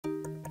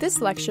This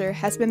lecture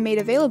has been made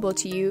available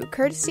to you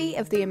courtesy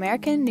of the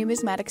American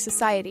Numismatic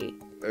Society.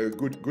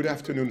 Good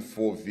afternoon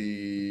for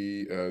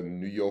the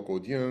New York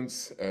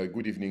audience,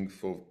 good evening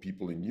for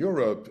people in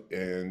Europe,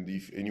 and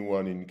if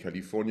anyone in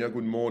California,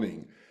 good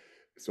morning.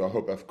 So I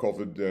hope I've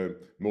covered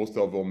most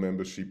of our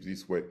membership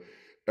this way.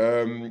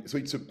 So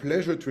it's a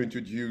pleasure to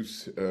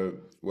introduce,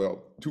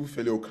 two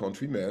fellow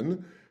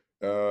countrymen,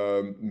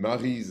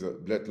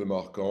 Maryse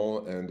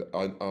Blet-Lemarquand and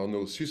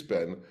Arnaud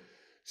Suspène.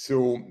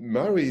 So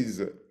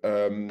Maryse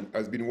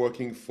has been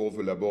working for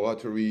the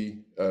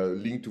laboratory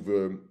linked to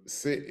the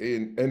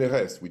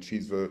CNRS, which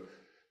is the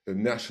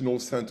National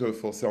Center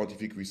for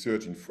Scientific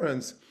Research in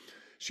France.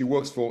 She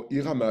works for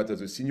IRAMAT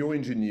as a senior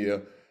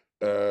engineer.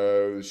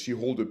 She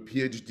holds a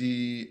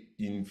PhD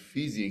in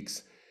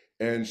physics,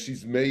 and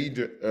she's made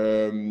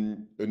a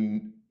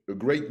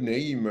great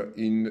name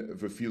in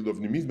the field of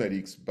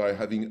numismatics by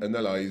having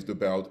analyzed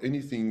about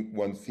anything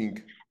one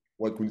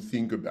could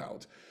think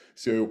about.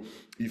 So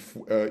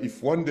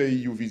if one day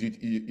you visit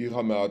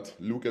IRAMAT,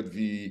 look at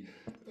the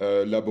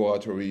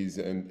laboratories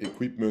and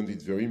equipment,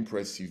 it's very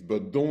impressive,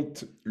 but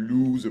don't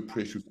lose a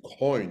precious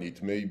coin.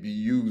 It may be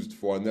used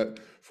for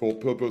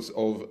purpose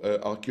of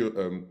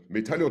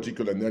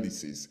metallurgical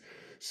analysis.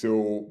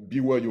 So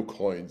beware your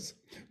coins.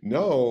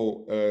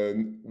 Now,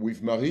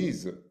 with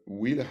Maryse,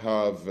 we'll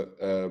have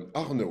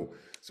Arnaud.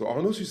 So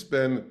Arnaud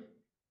Suspène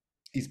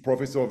is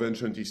professor of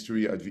ancient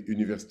history at the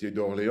Université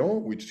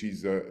d'Orléans, which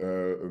is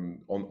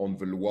on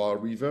the Loire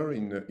River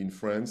in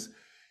France,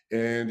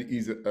 and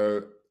is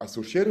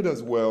associated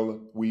as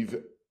well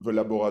with the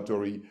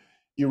laboratory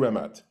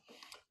IRAMAT.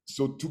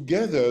 So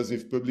together,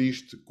 they've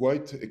published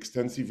quite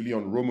extensively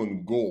on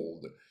Roman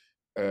gold.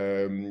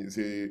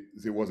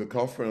 There was a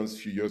conference a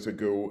few years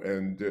ago,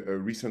 and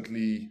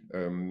recently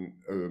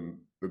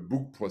a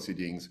book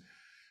proceedings,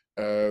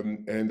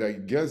 and I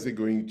guess they're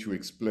going to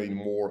explain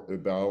more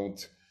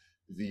about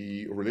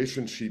the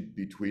relationship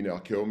between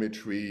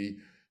archaeometry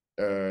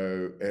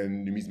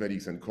and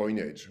numismatics and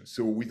coinage.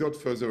 So without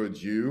further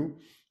ado,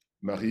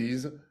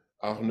 Maryse,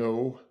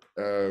 Arnaud,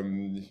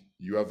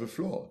 you have the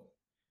floor.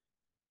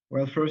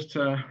 Well, first,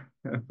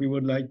 we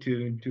would like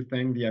to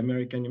thank the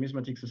American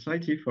Numismatic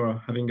Society for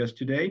having us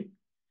today,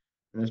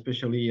 and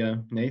especially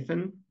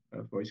Nathan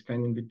for his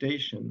kind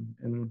invitation,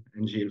 and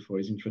Gilles for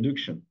his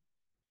introduction.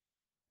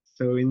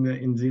 So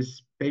in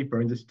this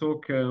paper, in this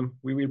talk,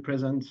 we will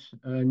present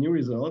new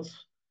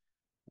results.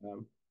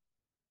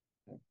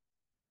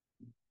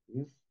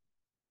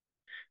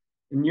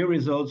 New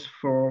results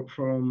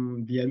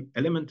from the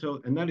elemental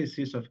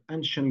analysis of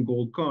ancient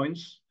gold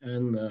coins,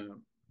 and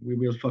we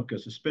will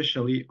focus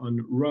especially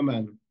on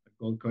Roman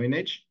gold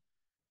coinage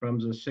from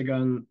the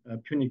Second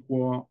Punic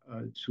War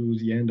to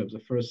the end of the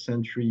 1st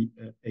century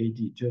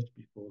AD, just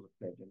before the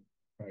Palladian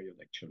period,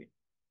 actually.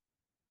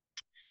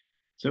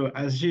 So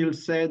as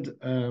Gilles said,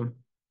 as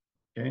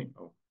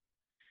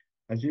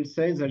Gilles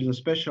said, there is a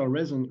special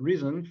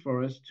reason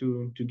for us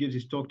to give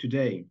this talk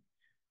today,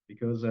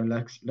 because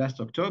last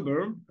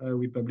October,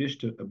 we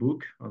published a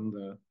book on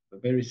the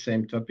very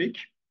same topic,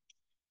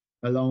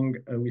 along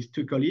with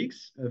two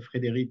colleagues,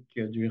 Frédéric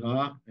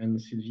Durat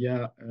and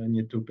Sylvia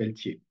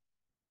Nieto-Pelletier.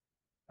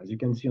 As you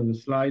can see on the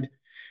slide,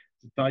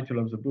 the title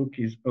of the book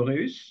is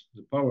Aureus,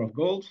 the Power of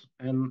Gold,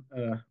 and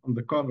on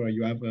the cover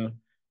you have a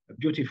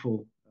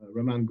beautiful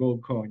Roman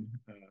gold coin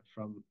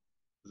from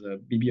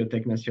the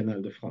Bibliothèque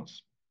Nationale de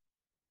France.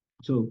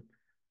 So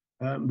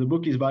the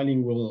book is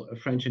bilingual,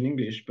 French and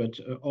English, but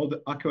all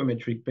the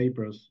archaeometric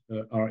papers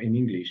are in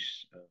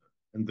English.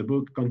 And the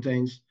book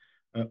contains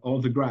all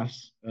the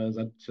graphs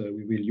that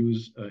we will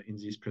use in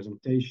this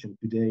presentation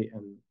today,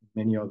 and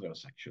many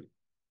others, actually.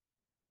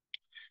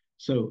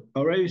 So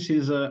Aureus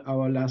is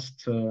our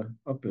last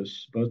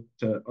opus, but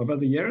over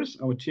the years,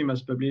 our team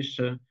has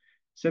published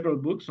several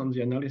books on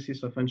the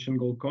analysis of ancient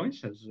gold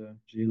coins, as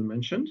Gilles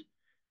mentioned.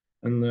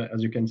 And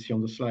as you can see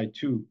on the slide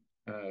too,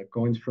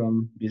 coins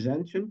from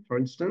Byzantium, for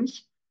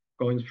instance,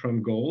 coins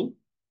from Gaul,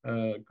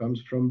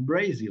 comes from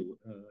Brazil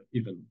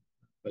even.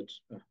 But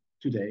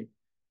today,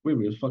 we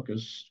will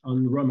focus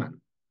on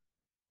Roman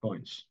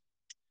coins.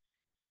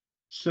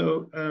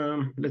 So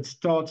let's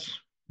start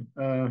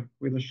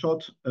with a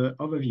short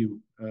overview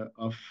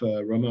of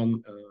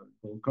Roman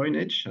gold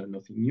coinage.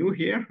 Nothing new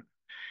here.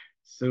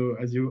 So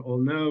as you all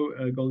know,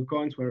 gold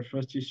coins were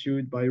first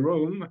issued by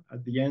Rome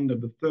at the end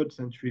of the 3rd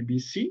century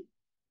BC.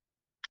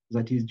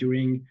 That is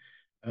during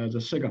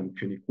the Second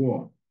Punic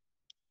War.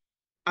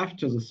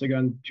 After the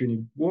Second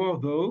Punic War,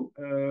 though,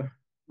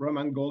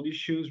 Roman gold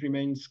issues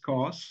remained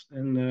scarce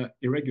and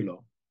irregular.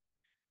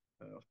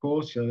 Of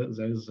course, there are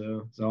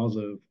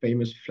the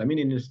famous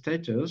Flamininus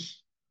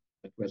status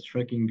that was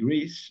struck in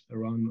Greece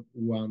around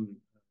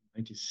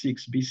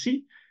 196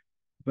 BC,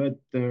 but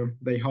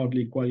they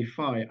hardly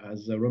qualify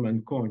as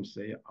Roman coins.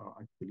 They are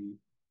actually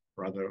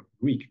rather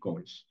Greek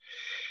coins.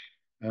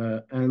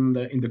 And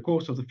in the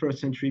course of the 1st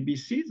century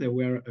BC, there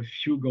were a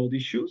few gold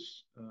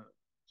issues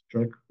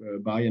struck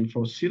by and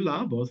for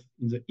Sylla, both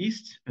in the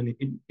East and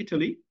in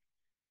Italy.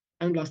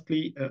 And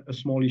lastly, a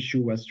small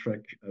issue was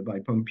struck by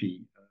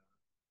Pompey,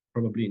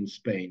 probably in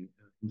Spain,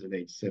 in the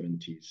late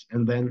 70s.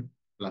 And then,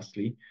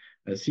 lastly,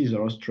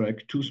 Caesar struck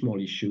two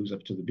small issues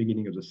after the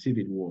beginning of the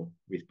Civil War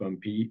with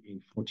Pompey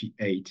in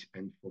 48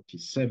 and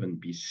 47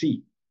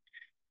 BC.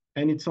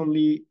 And it's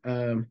only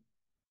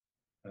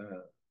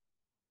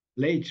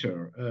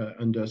later,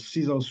 under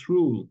Caesar's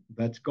rule,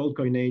 that gold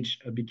coinage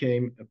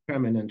became a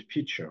permanent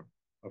feature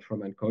of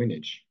Roman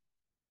coinage,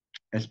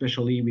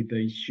 especially with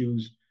the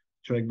issues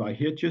struck by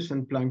Hirtius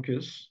and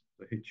Plancus.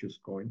 The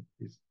Hirtius coin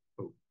is,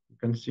 oh, you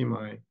can see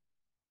my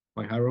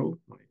arrow.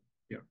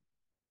 Yeah.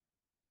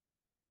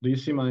 Do you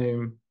see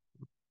my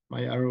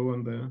arrow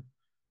on the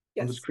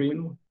yes. on the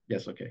screen?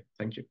 Yes. Okay.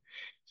 Thank you.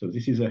 So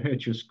this is a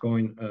Hirtius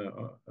coin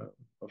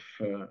of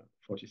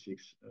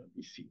 46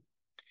 BC.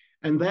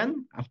 And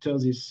then, after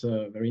this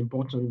very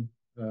important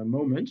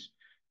moment,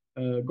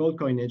 gold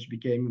coinage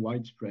became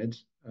widespread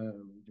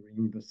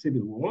during the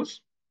civil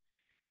wars.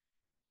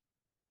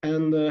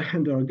 And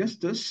under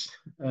Augustus,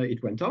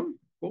 it went on,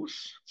 of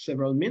course.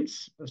 Several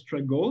mints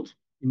struck gold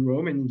in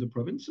Rome and in the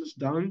provinces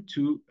down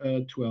to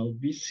 12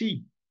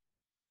 BC.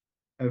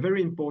 A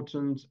very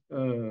important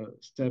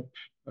step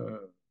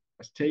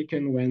was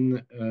taken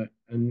when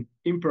an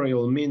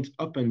imperial mint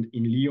opened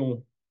in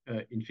Lyon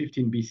in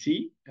 15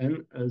 BC,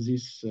 and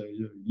this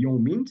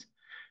Lyon mint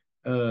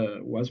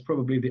was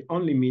probably the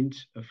only mint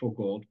for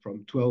gold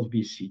from 12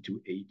 BC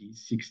to AD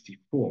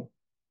 64.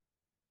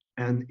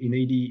 And in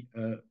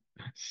AD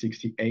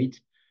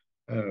 68,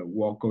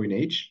 war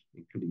coinage,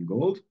 including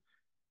gold,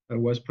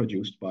 was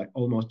produced by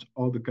almost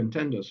all the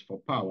contenders for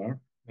power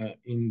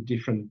in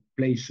different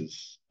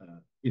places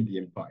in the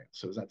empire.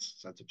 So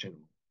that's a general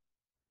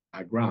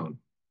background.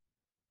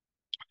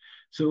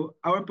 So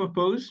our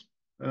purpose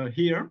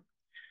here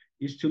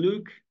is to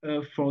look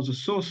for the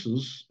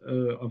sources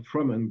of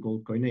Roman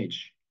gold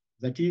coinage.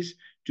 That is,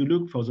 to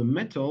look for the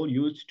metal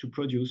used to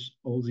produce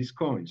all these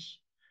coins.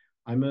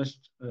 I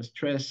must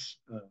stress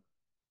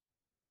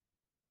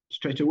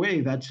straight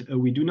away that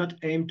we do not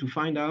aim to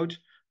find out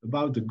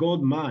about the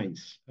gold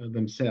mines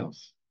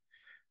themselves.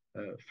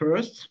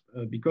 First,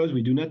 because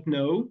we do not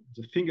know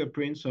the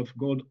fingerprints of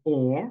gold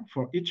ore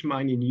for each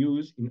mine in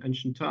use in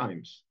ancient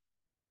times.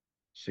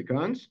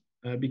 Second,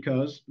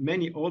 because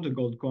many older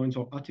gold coins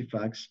or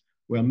artifacts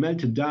were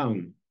melted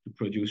down to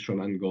produce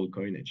Roman gold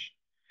coinage.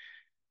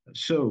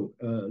 So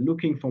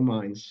looking for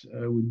mines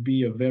would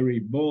be a very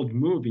bold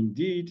move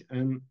indeed,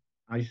 and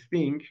I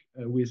think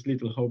with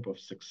little hope of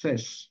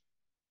success.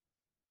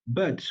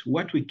 But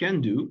what we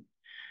can do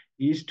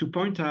is to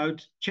point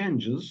out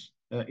changes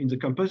in the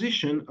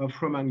composition of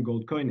Roman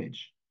gold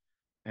coinage.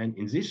 And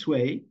in this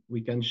way,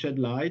 we can shed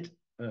light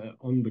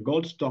on the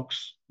gold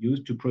stocks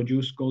used to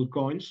produce gold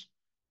coins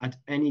at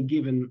any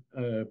given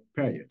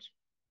period.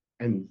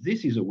 And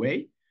this is a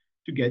way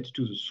to get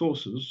to the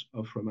sources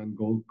of Roman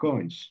gold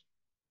coins.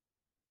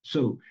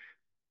 So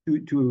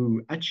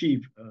to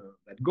achieve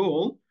that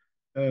goal,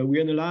 we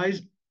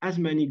analyze as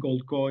many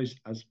gold coins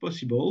as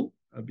possible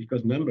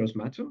because numbers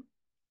matter.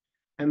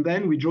 And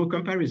then we draw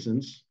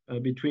comparisons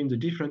between the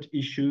different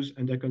issues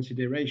under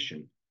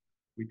consideration.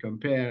 We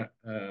compare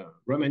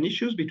Roman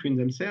issues between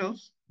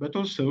themselves, but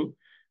also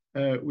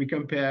we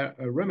compare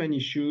Roman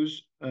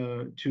issues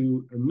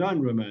to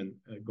non-Roman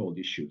gold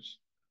issues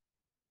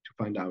to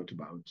find out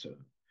about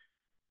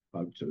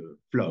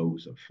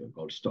flows of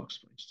gold stocks,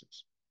 for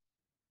instance.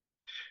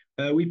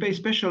 We pay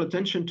special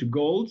attention to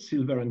gold,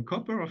 silver, and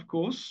copper, of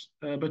course,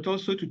 but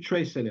also to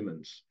trace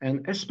elements,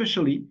 and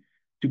especially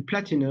to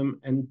platinum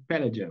and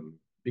palladium,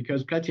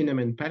 because platinum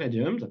and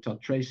palladium, that are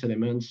trace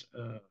elements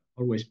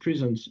always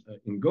present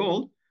in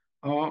gold,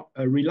 are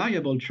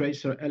reliable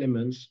tracer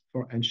elements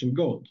for ancient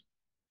gold.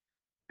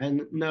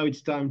 And now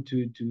it's time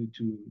to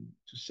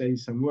say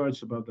some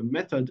words about the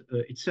method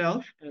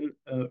itself. And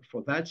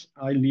for that,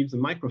 I leave the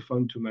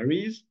microphone to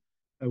Maryse,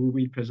 who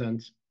will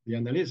present the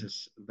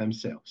analysis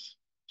themselves.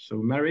 So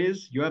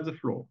Maryse, you have the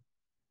floor.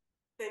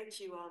 Thank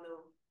you,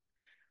 Arnaud.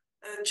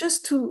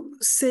 Just to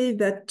say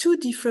that two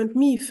different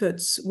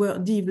methods were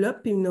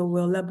developed in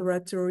our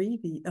laboratory,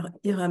 the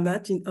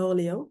IRAMAT in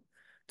Orléans,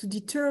 to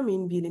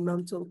determine the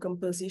elemental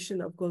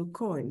composition of gold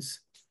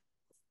coins.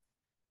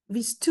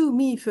 These two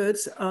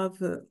methods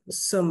have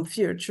some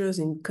features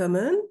in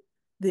common.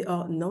 They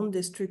are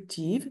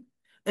non-destructive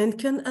and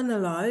can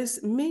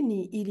analyze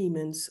many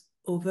elements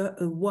over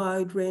a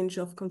wide range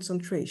of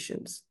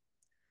concentrations.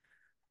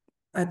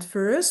 At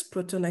first,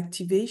 proton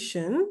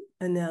activation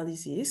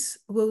analysis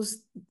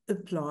was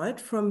applied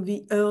from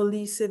the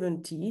early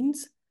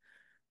 70s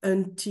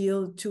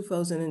until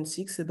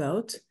 2006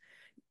 about,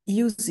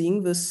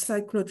 using the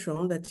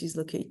cyclotron that is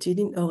located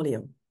in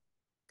Orléans.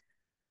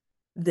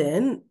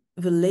 Then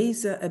the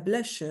laser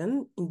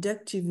ablation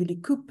inductively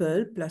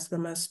coupled plasma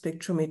mass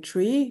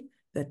spectrometry,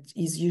 that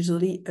is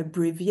usually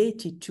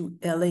abbreviated to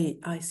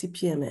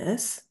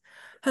LA-ICP-MS,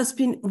 has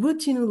been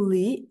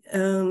routinely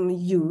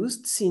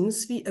used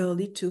since the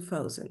early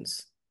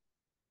 2000s.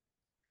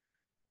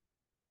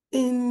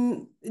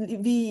 In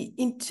the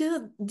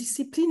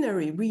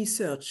interdisciplinary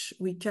research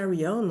we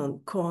carry on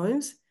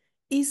coins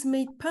is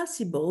made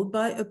possible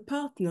by a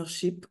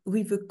partnership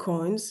with the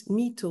Coins,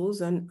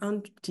 Metals and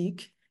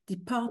Antiques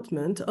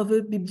department of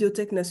the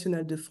Bibliothèque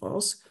nationale de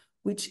France,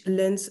 which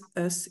lends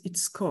us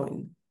its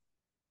coin.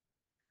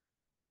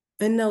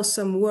 And now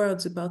some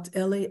words about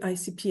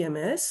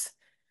LA-ICP-MS.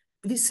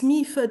 This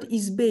method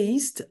is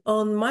based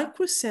on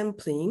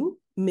microsampling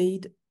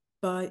made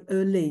by a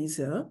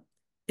laser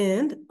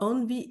and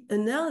on the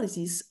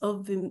analysis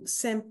of the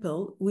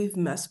sample with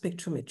mass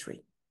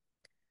spectrometry.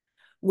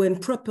 When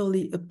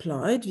properly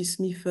applied, this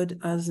method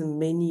has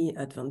many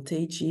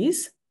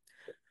advantages.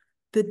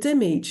 The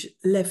damage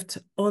left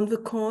on the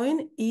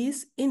coin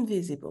is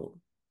invisible.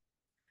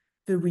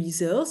 The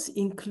results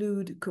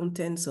include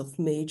contents of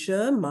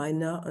major,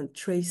 minor, and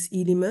trace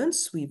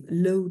elements with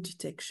low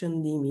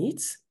detection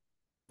limits,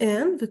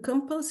 and the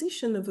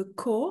composition of the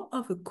core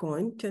of a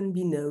coin can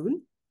be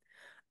known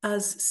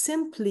as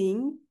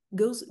sampling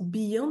goes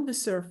beyond the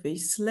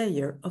surface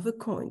layer of the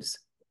coins.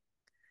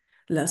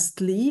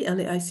 Lastly,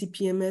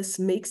 LA-ICP-MS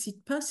makes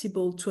it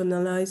possible to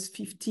analyze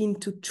 15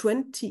 to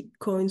 20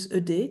 coins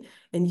a day,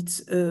 and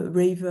it's a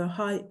rather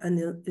high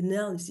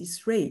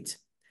analysis rate.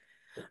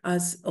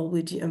 As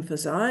already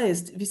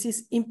emphasized, this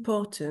is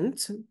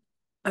important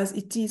as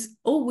it is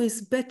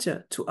always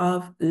better to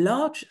have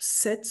large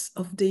sets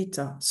of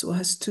data so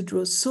as to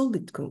draw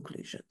solid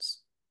conclusions.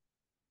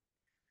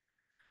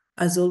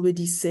 As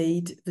already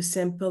said, the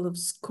sample of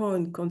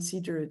coin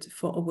considered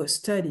for our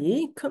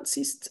study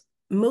consists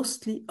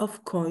mostly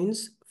of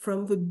coins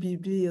from the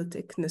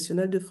Bibliothèque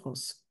nationale de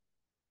France.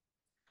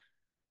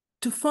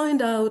 To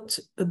find out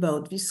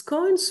about these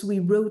coins, we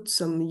wrote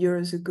some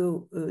years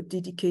ago a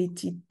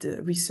dedicated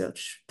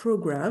research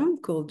program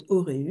called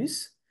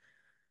Aureus.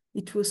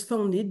 It was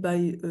founded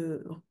by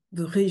the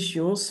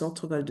Région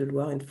Centre-Val de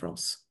Loire in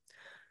France.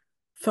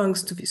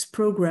 Thanks to this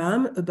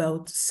program,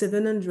 about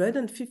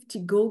 750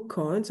 gold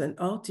coins and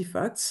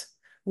artifacts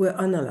were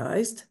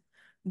analyzed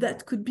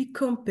that could be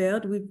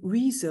compared with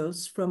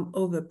results from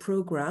other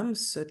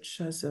programs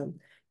such as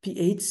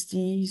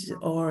PhDs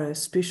or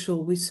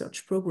special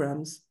research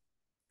programs.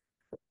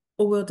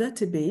 Our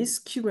database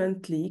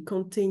currently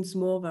contains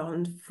more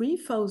than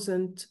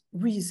 3,000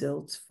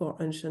 results for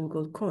ancient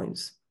gold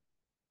coins.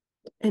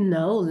 And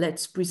now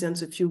let's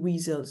present a few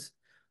results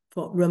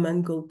for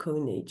Roman gold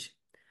coinage.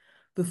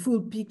 The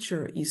full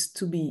picture is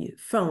to be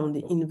found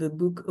in the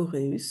book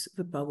Aureus,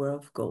 The Power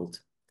of Gold.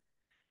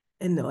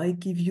 And now I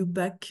give you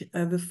back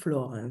the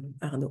floor,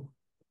 Arnaud.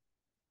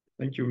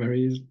 Thank you,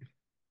 Maryse.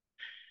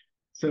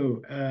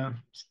 So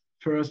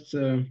first,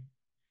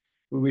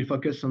 we will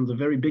focus on the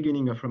very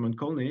beginning of Roman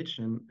coinage,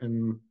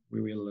 and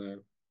we will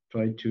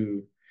try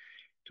to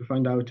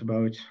find out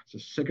about the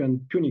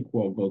Second Punic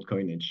War gold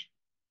coinage.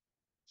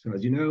 So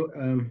as you know,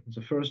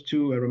 the first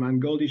two Roman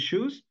gold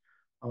issues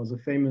are the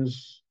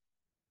famous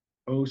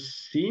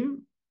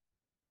Ocene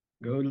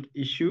gold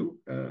issue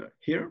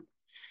here,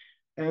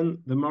 and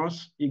the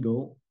Mars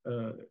Eagle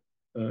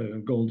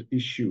gold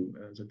issue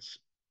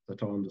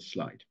that are on the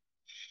slide.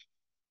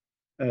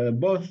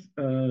 Both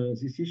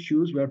these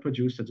issues were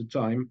produced at the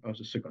time of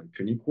the Second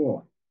Punic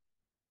War.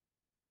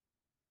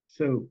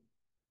 So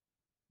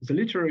the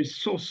literary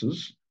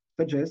sources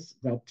suggest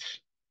that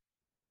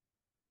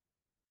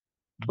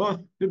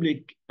both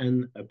public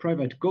and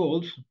private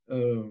gold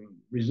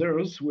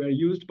reserves were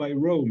used by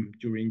Rome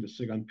during the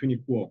Second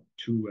Punic War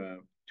to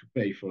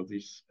pay for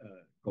this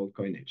gold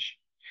coinage.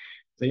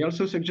 They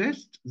also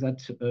suggest that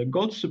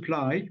gold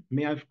supply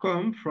may have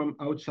come from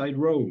outside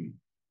Rome.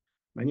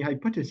 Many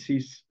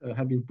hypotheses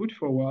have been put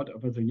forward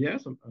over the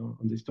years on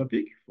this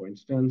topic. For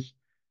instance,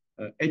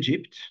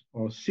 Egypt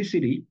or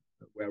Sicily,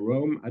 where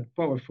Rome had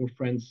powerful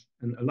friends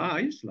and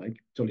allies like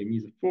Ptolemy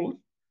IV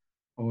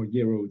or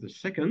Nero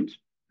II,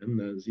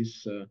 and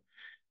these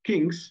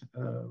kings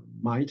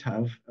might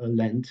have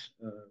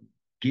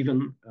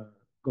given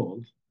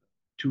gold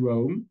to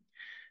Rome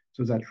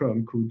so that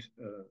Rome could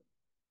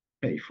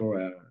pay for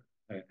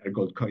a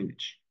gold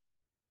coinage.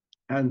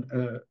 And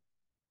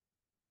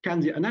can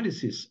the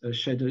analysis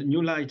shed a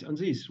new light on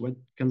this? What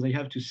can they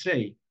have to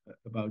say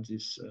about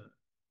this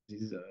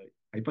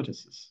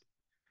hypothesis?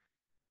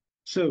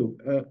 So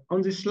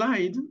on this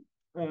slide,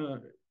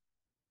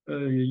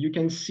 you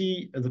can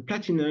see the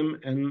platinum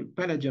and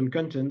palladium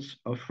contents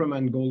of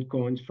Roman gold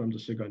coins from the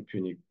Second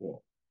Punic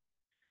War.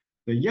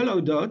 The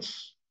yellow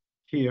dots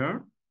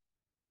here,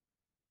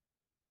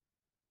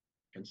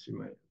 you can see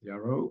the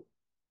arrow.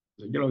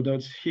 The yellow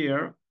dots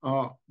here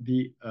are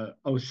the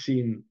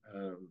Ocene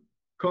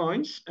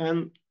coins,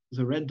 and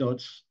the red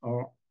dots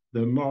are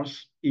the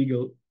Mars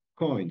Eagle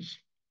coins.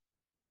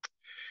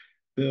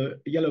 The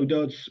yellow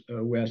dots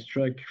were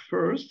struck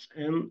first,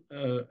 and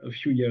a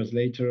few years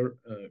later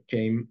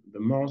came the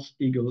Mars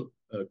Eagle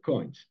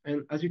coins.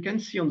 And as you can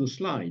see on the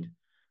slide,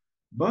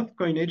 both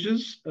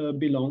coinages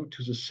belong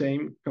to the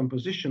same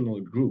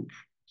compositional group.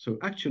 So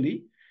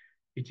actually,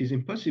 it is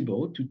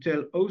impossible to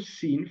tell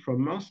Ocene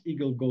from Mars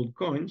Eagle gold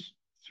coins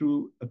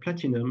through a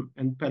platinum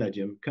and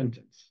palladium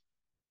contents.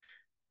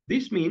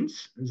 This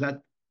means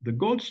that the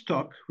gold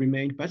stock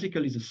remained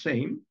basically the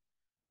same,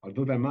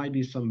 although there might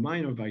be some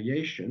minor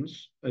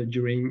variations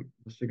during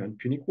the Second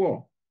Punic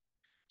War.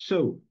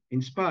 So,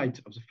 in spite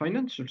of the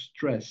financial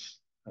stress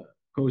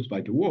caused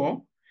by the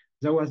war,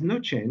 there was no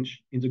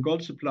change in the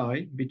gold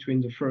supply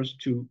between the first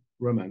two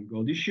Roman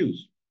gold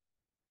issues.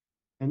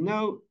 And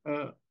now,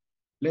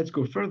 let's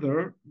go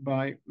further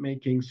by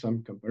making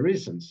some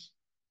comparisons.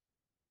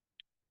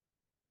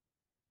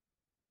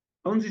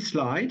 On this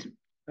slide,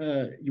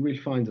 you will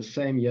find the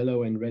same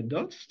yellow and red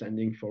dots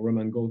standing for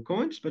Roman gold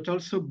coins, but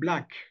also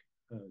black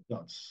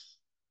dots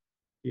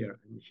here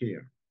and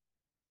here.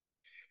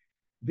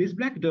 These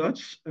black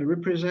dots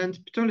represent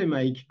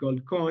Ptolemaic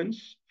gold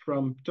coins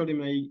from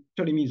Ptolemy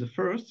I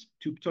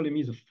to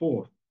Ptolemy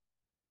IV.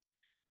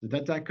 The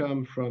data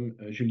come from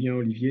Julien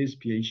Olivier's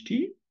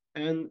PhD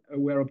and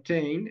were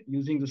obtained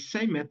using the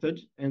same method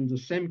and the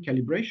same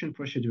calibration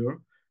procedure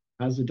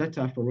as the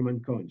data for Roman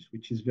coins,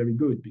 which is very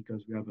good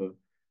because we have a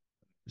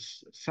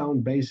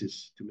sound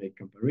basis to make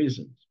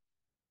comparisons.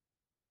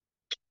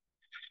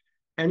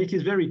 And it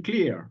is very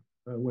clear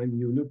when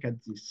you look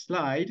at this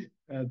slide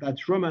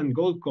that Roman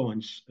gold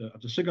coins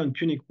of the Second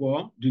Punic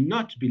War do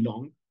not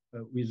belong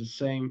with the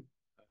same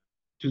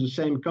to the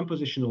same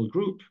compositional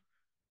group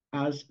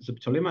as the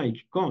Ptolemaic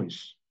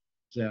coins.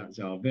 They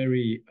are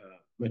very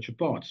much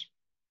apart.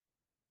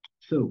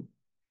 So,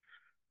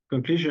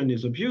 conclusion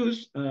is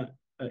obvious.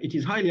 It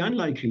is highly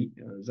unlikely,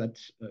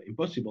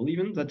 impossible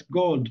even, that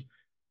gold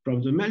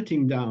from the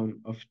melting down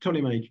of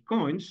Ptolemaic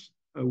coins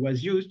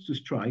was used to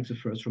strike the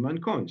first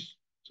Roman coins.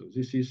 So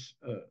this is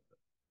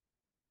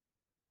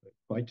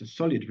quite a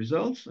solid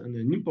result and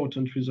an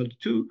important result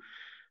too,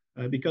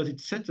 because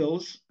it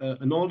settles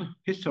an old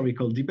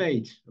historical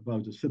debate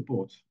about the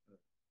support of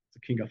the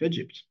King of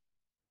Egypt.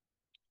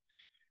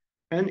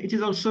 And it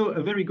is also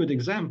a very good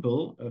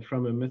example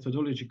from a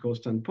methodological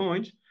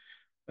standpoint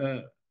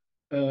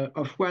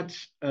of what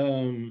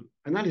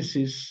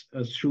analysis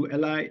through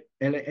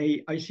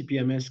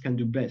LA-ICP-MS can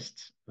do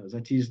best,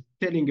 that is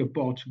telling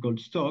apart gold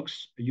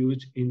stocks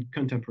used in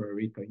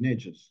contemporary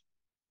coinages.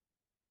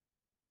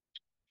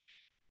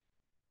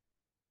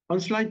 On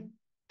slide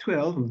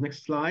 12, on the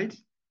next slide,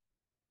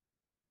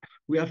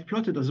 we have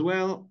plotted as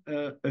well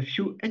a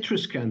few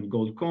Etruscan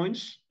gold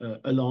coins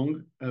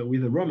along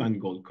with the Roman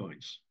gold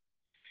coins.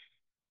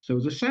 So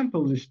the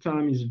sample this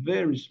time is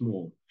very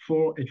small,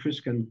 4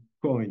 Etruscan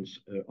coins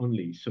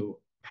only. So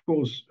of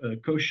course,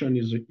 caution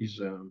is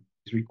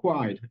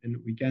required, and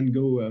we can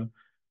go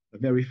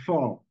very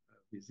far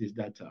with this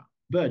data.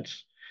 But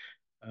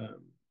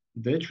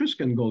the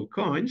Etruscan gold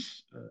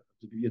coins of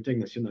the Bibliothèque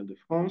Nationale de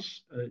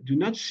France do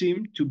not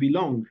seem to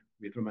belong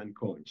with Roman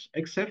coins,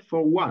 except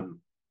for one,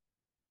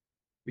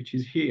 which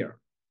is here.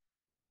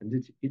 And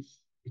it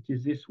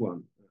is this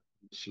one on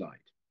the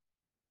slide.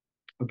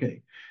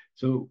 Okay,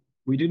 so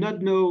we do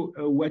not know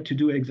what to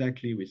do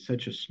exactly with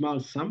such a small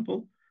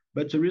sample,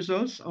 but the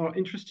results are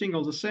interesting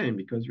all the same,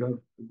 because you have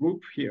a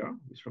group here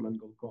with Roman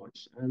gold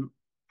coins, and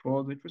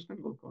for the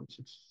Etruscan gold coins,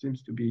 it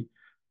seems to be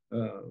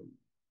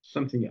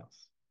something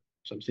else,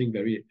 something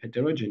very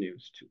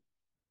heterogeneous too.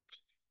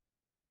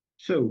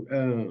 So,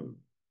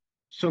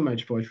 so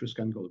much for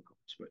Etruscan gold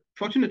coins. But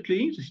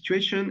fortunately, the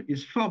situation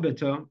is far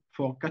better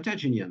for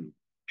Carthaginian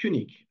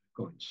Punic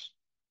coins.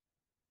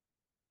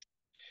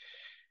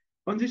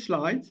 On this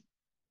slide,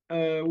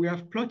 we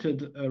have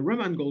plotted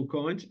Roman gold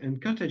coins and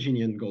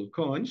Carthaginian gold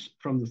coins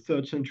from the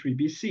 3rd century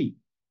BC.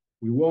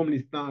 We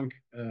warmly thank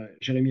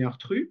Jérémy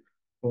Artru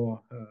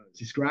for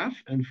this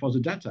graph and for the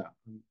data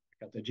on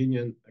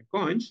Carthaginian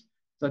coins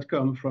that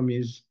come from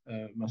his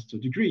master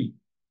degree.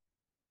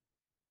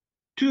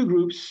 2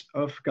 groups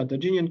of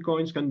Carthaginian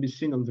coins can be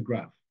seen on the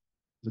graph.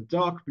 The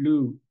dark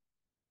blue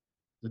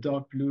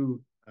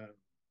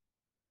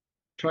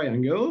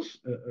triangles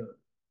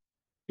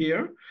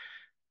here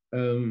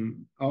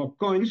are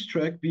coins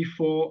struck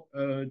before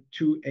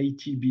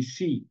 280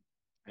 BC,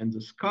 and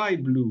the sky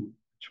blue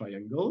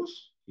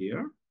triangles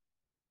here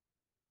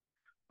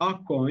are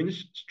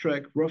coins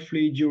struck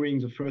roughly during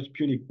the First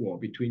Punic War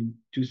between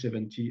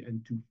 270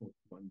 and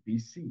 241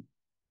 BC.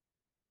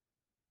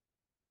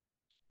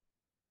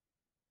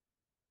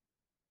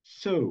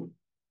 So,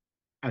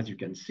 as you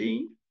can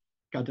see,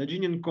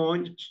 Carthaginian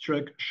coins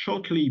struck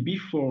shortly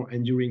before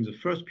and during the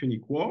First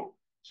Punic War,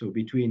 so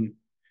between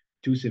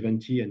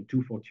 270 and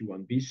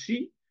 241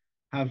 BC,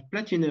 have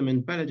platinum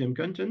and palladium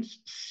contents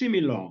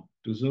similar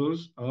to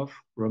those of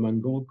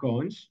Roman gold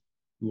coins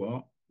you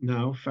are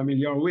now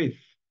familiar with.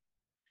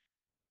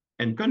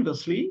 And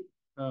conversely,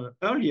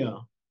 earlier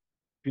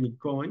Punic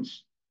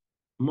coins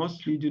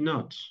mostly do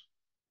not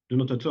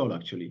at all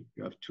actually.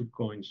 You have 2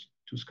 coins,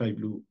 2 sky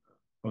blue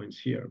coins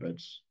here, but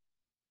it's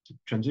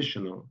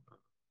transitional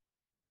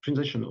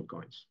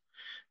coins.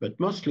 But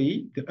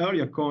mostly the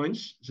earlier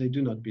coins, they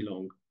do not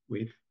belong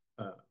with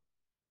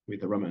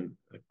the Roman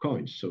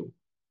coins. So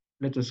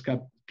let us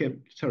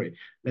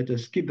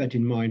keep that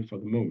in mind for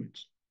the moment.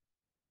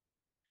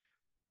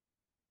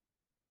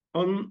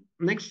 On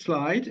next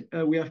slide,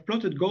 we have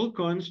plotted gold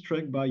coins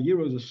struck by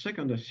Hero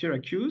II of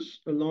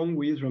Syracuse along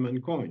with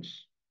Roman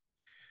coins.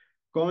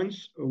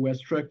 coins were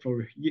struck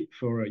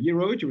for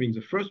euro during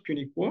the First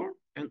Punic War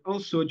and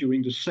also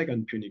during the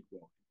Second Punic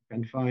War. You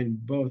can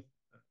find both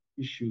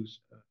issues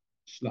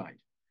slide.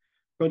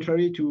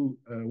 Contrary to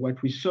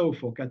what we saw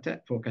for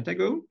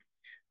Carthago,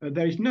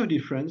 there is no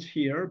difference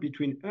here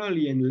between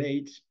early and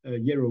late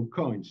euro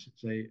coins.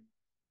 They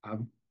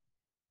have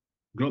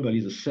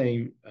globally the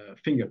same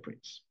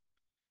fingerprints.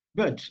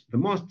 But the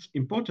most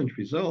important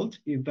result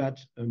is that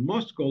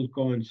most gold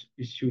coins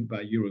issued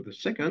by Euro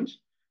II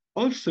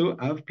also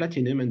have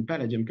platinum and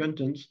palladium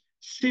contents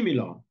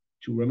similar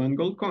to Roman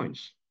gold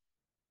coins.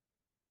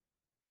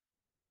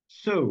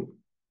 So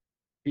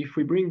if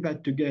we bring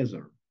that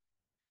together,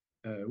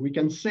 we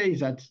can say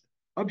that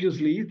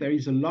obviously there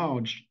is a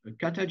large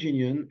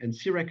Carthaginian and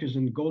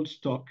Syracusan gold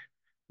stock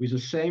with the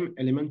same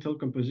elemental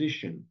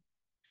composition.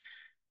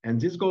 And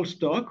this gold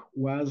stock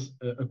was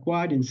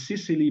acquired in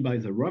Sicily by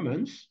the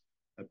Romans,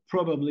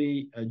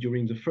 probably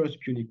during the First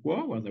Punic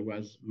War, where there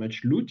was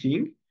much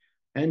looting,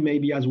 and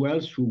maybe as well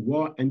through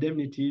war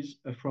indemnities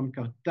from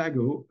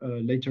Carthago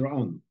later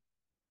on.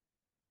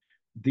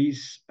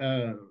 This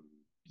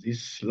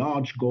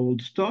large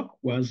gold stock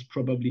was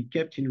probably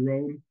kept in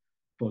Rome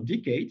for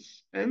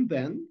decades, and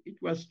then it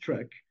was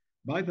struck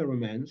by the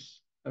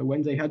Romans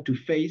when they had to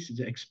face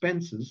the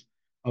expenses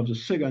of the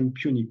Second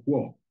Punic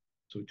War.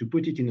 So to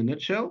put it in a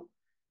nutshell,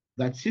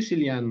 that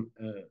Sicilian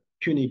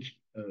Punic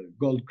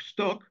gold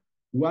stock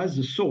was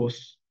the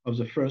source of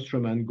the first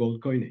Roman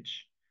gold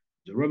coinage.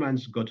 The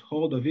Romans got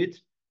hold of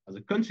it as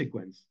a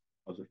consequence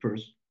of the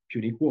First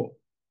Punic War.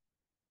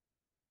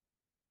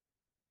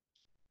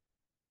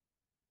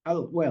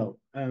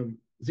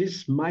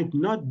 This might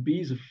not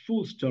be the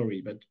full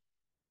story, but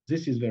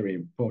this is very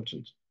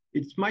important.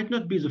 It might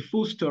not be the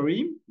full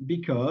story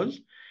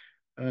because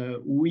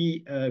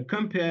we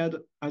compared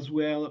as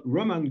well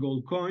Roman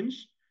gold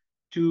coins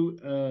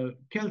to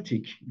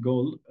Celtic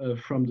gold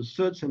from the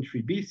 3rd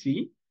century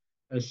BC,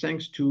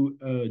 thanks to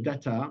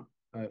data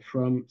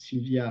from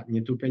Sylvia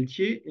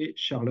Nieto-Pelletier and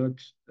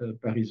Charlotte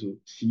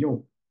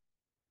Parisot-Sillon.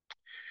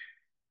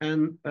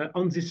 And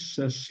on this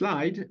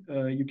slide,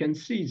 you can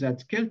see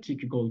that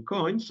Celtic gold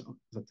coins,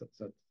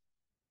 the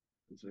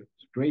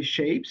gray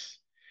shapes,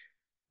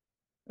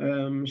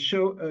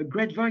 show a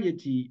great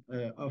variety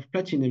of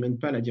platinum and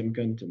palladium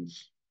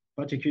contents,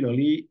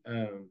 particularly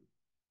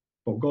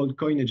for gold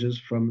coinages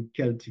from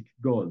Celtic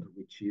gold,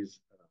 which is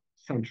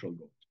central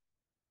gold.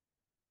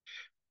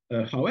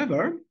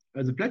 However,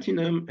 the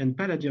platinum and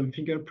palladium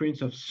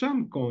fingerprints of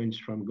some coins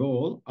from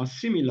gold are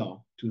similar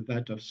to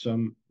that of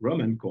some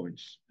Roman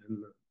coins. And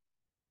you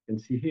can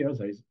see here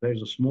there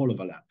is a small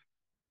overlap.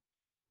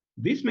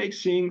 This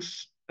makes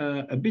things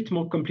a bit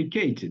more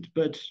complicated,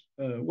 but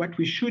what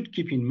we should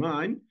keep in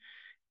mind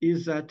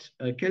is that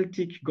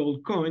Celtic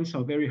gold coins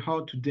are very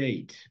hard to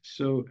date.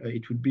 So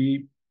it would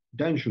be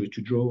dangerous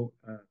to draw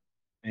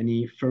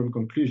any firm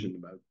conclusion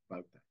about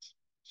that.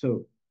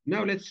 So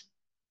now let's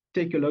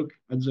take a look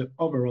at the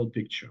overall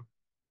picture.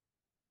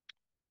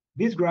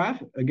 This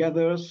graph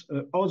gathers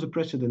all the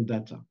precedent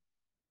data.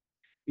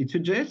 It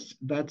suggests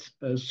that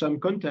some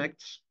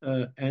contacts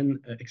and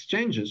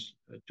exchanges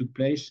took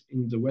place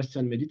in the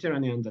Western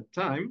Mediterranean at that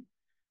time,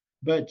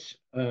 but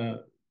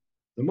the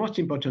most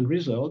important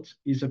result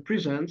is the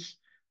presence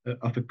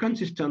of a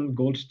consistent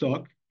gold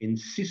stock in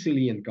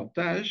Sicily and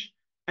Carthage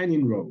and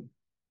in Rome.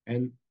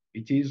 And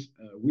it is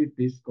with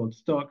this gold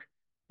stock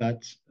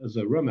that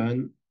the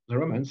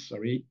Romans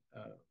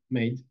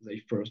made their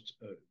first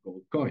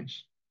gold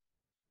coins.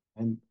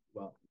 And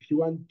well, if you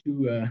want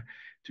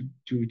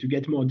to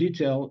get more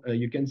detail,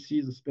 you can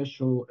see the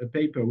special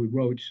paper we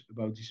wrote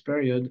about this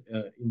period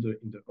in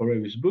the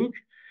Aureus book,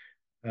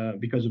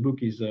 because the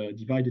book is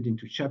divided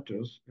into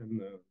chapters,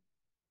 and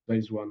there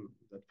is one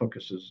that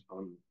focuses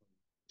on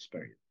this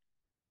period.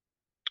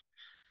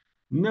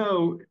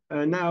 Now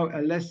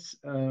let's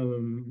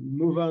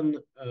move on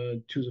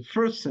to the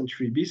 1st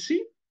century BC.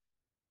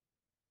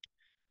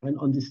 And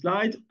on this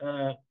slide,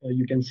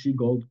 you can see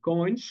gold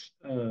coins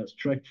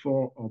struck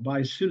for or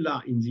by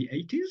Sulla in the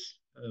 80s,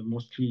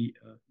 mostly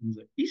in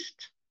the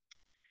East.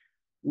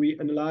 We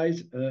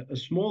analyze a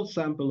small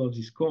sample of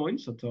these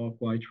coins that are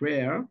quite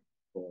rare.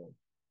 For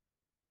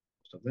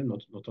most of them,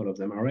 not all of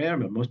them are rare,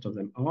 but most of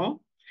them are.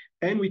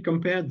 And we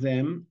compare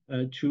them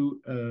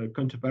to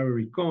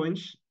contemporary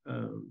coins,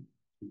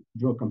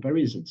 draw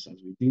comparisons, as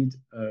we did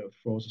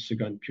for the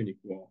Second Punic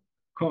War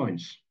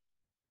coins.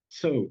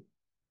 So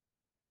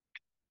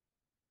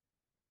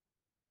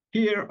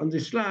here on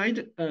this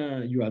slide,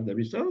 you have the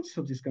results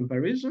of these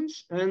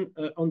comparisons, and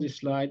on this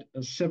slide,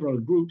 several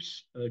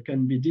groups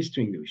can be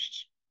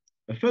distinguished.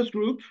 The first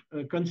group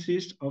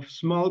consists of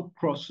small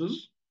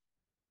crosses.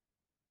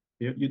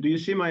 Do you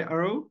see my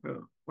arrow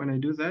when I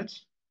do that?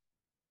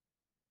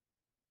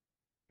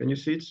 Can you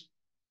see it?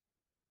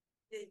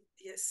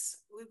 Yes.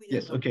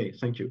 Yes, okay,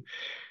 thank you.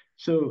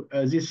 So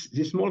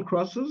these small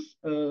crosses,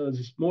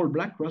 these small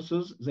black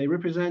crosses, they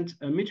represent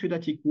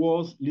Mithridatic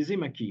Wars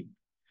Lysimachy.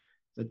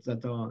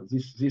 That are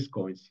these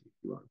coins, if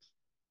you want,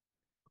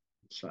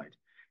 side.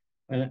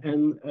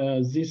 And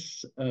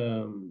this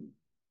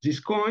These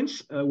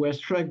coins were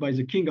struck by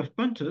the king of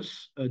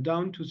Pontus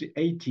down to the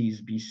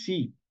 80s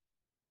BC.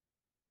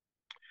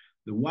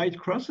 The white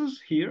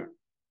crosses here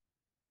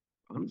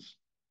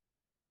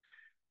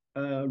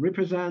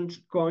represent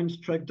coins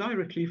struck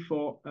directly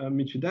for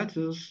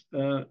Mithridates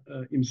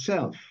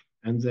himself.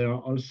 And there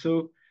are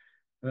also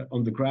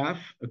on the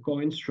graph a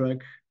coin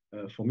struck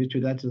for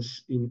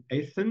Mithridates in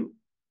Athens.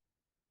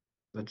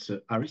 That's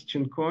an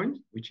Aristian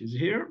coin, which is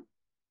here.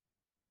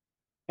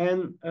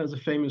 And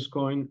the famous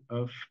coin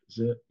of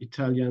the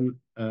Italian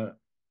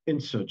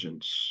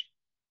insurgents,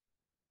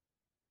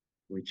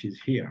 which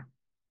is here.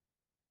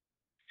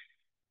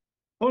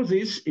 All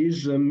this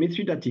is a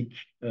Mithridatic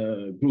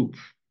group.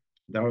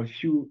 There are a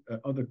few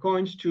other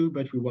coins too,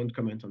 but we won't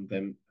comment on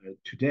them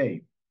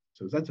today.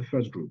 So that's the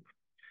first group.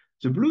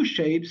 The blue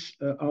shapes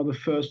are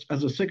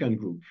the second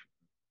group.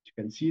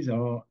 You can see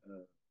there are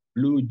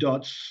blue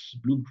dots,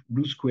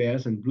 blue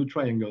squares, and blue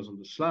triangles on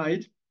the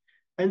slide,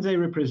 and they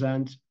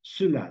represent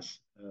Sulla's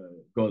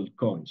gold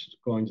coins, the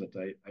coins that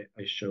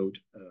I showed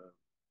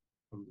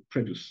on the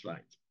previous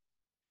slide.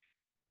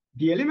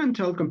 The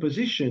elemental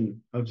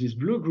composition of this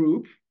blue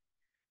group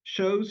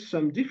shows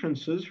some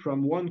differences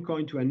from one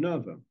coin to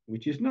another,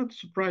 which is not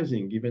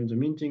surprising given the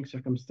minting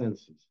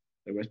circumstances.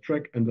 They were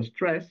struck under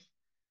stress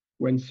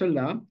when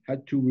Sulla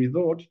had to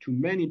resort to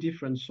many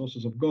different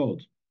sources of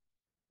gold.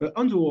 But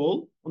on the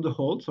whole,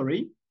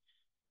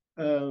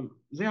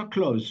 they are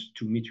close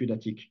to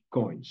Mithridatic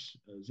coins.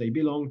 They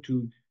belong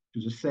to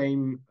the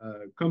same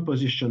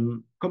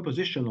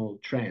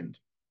compositional trend.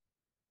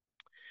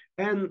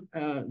 And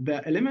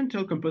the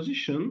elemental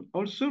composition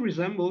also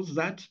resembles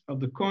that of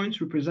the coins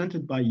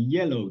represented by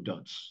yellow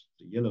dots.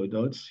 The yellow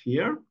dots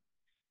here.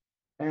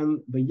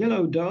 And the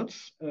yellow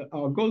dots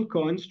are gold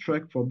coins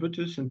struck for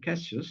Brutus and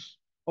Cassius,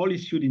 all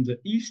issued in the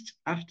East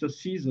after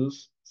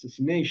Caesar's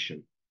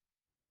assassination.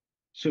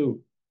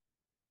 So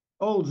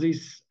all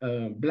these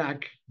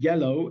black,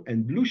 yellow,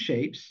 and blue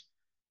shapes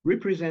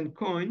represent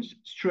coins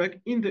struck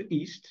in the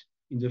East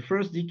in the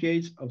first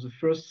decades of the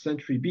 1st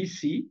century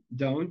BC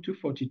down to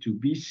 42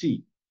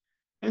 BC.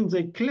 And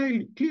they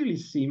clearly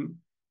seem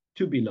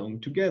to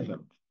belong together.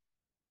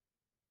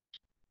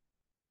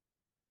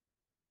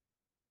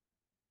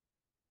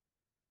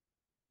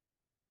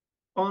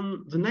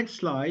 On the next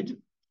slide,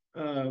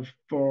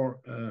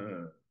 for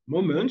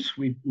moments,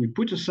 we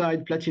put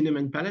aside platinum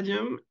and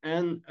palladium,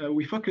 and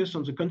we focus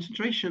on the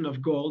concentration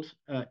of gold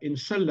in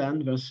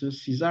Sullan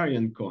versus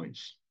Caesarian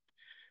coins.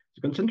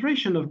 The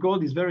concentration of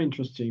gold is very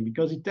interesting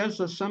because it tells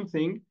us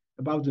something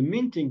about the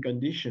minting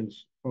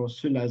conditions for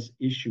Sulla's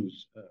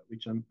issues,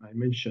 which I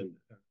mentioned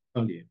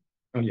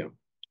earlier.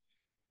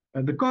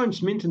 The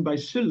coins minted by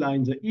Sulla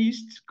in the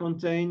East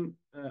contain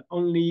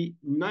only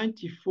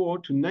 94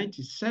 to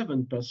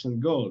 97%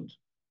 gold.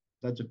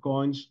 That's the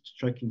coins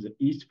struck in the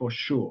East for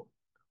sure.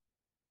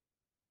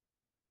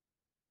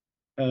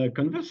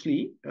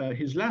 Conversely,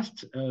 his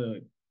last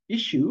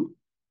issue,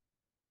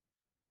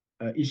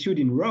 issued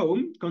in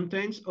Rome,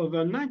 contains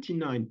over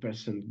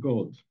 99%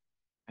 gold.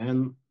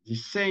 And the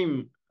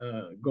same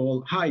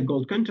high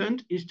gold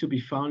content is to be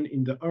found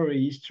in the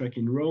Maryse struck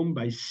in Rome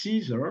by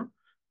Caesar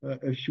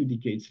a few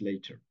decades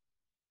later.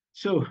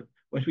 So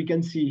what we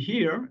can see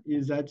here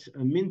is that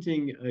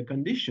minting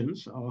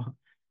conditions are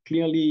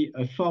clearly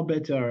far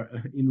better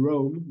in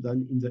Rome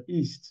than in the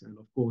East. And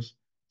of course,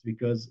 it's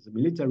because the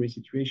military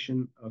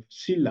situation of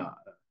Sylla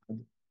had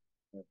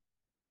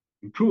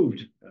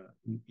improved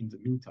in the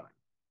meantime.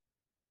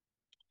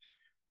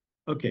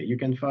 Okay, you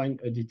can find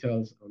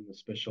details on the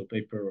special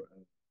paper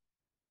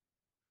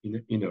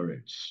in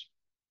Maryse.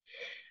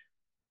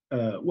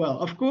 Well,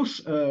 of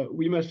course,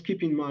 we must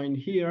keep in mind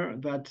here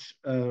that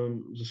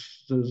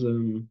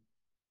the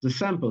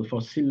sample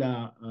for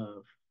Sylla,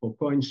 for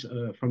coins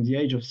from the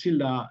age of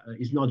Sylla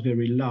is not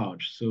very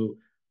large. So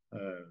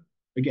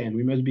again,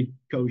 we must be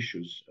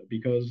cautious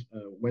because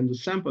when the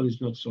sample is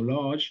not so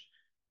large,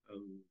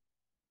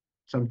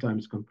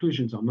 sometimes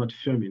conclusions are not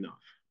firm enough.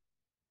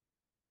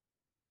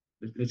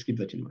 Let's keep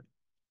that in mind.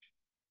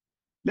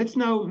 Let's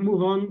now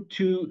move on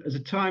to the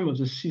time of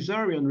the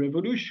Caesarian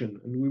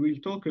Revolution, and we will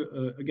talk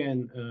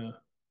again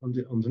on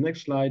the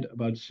next slide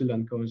about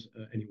Sullan coins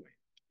anyway.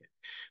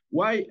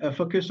 Why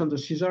focus on the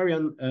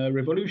Caesarian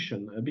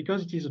Revolution?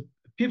 Because it is a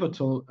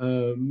pivotal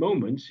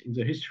moment in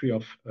the history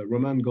of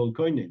Roman gold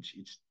coinage.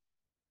 It's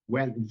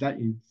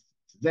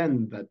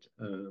then that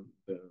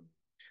the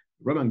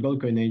Roman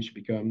gold coinage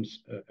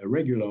becomes a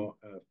regular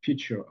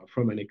feature of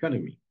Roman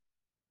economy.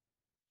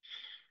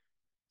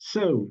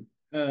 So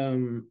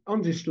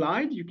on this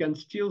slide, you can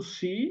still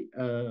see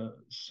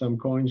some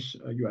coins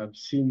you have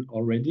seen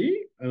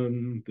already.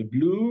 The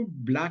blue,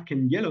 black,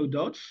 and yellow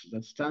dots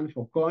that stand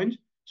for coins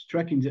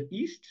struck in the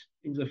East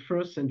in the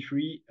 1st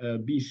century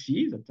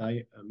BC that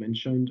I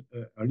mentioned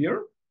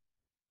earlier.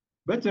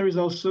 But there is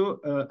also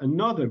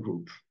another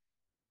group.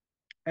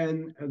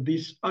 And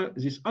this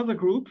other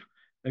group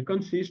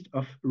consists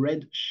of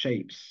red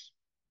shapes.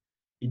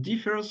 It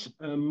differs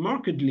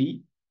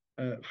markedly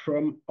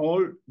from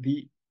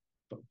the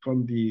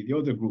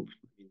other group,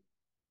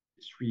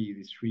 these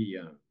three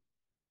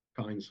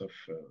kinds of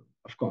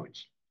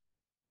coins.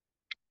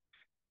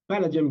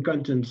 Palladium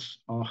contents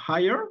are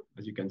higher,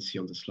 as you can see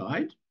on the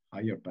slide,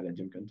 higher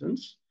palladium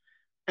contents,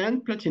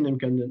 and platinum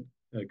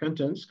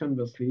contents,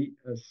 conversely,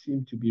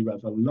 seem to be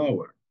rather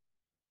lower.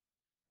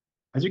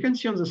 As you can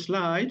see on the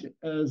slide,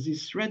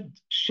 these red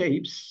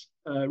shapes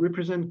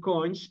represent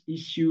coins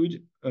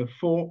issued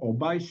for or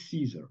by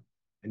Caesar.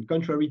 And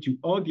contrary to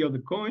all the other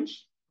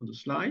coins on the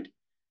slide,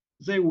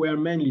 they were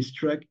mainly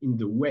struck in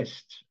the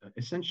West,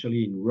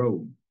 essentially in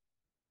Rome.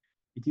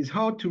 It is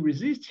hard to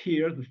resist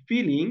here the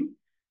feeling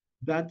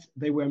that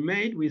they were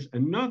made with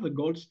another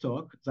gold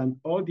stock than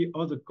all the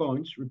other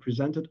coins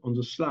represented on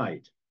the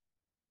slide.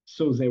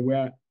 So there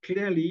were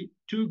clearly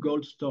two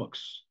gold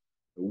stocks,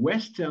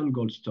 Western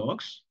gold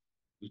stocks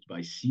used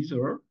by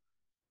Caesar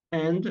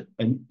and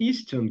an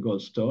Eastern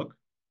gold stock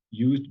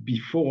used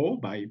before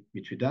by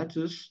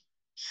Mithridates,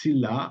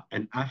 Sylla,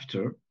 and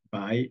after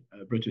by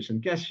Brutus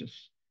and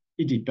Cassius.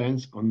 It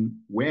depends on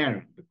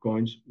where the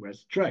coins were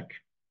struck.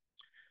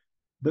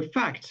 The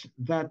fact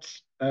that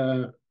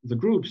the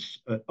groups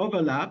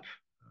overlap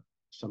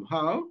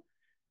somehow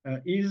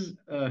is,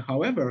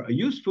 however, a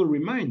useful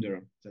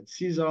reminder that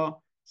Caesar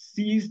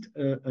seized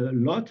a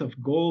lot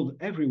of gold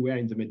everywhere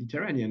in the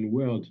Mediterranean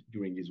world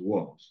during his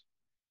wars.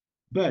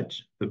 But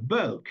the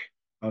bulk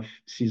of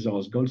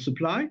Caesar's gold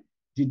supply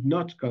did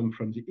not come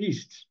from the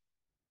East.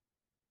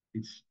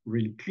 It's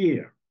really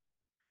clear.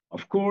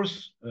 Of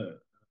course,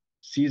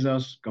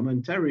 Caesar's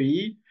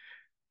commentary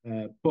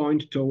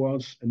point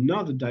towards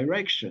another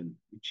direction,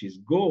 which is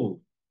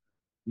gold,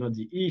 not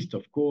the East,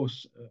 of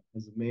course,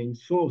 as the main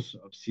source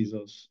of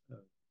Caesar's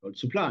gold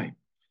supply.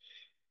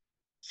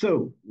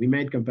 So we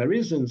made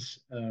comparisons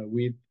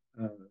with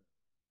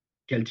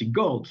Celtic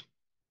gold,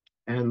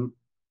 and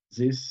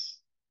this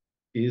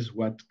is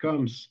what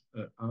comes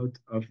out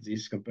of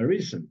this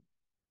comparison.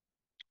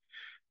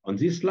 On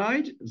this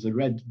slide, the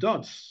red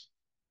dots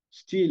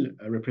still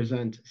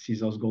represent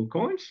Caesar's gold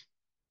coins.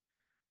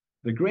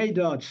 The gray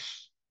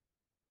dots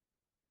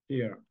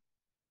here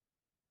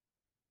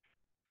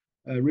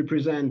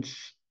represent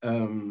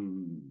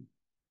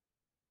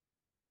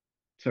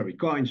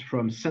coins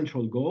from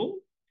Central Gaul,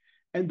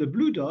 and the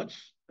blue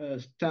dots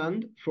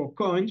stand for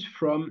coins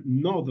from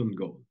Northern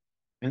Gaul.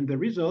 And the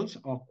results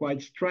are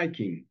quite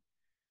striking.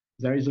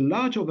 There is a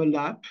large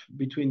overlap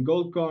between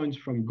gold coins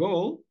from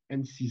Gaul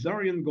and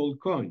Caesarian gold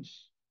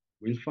coins.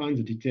 We'll find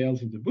the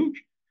details in the book,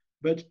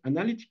 but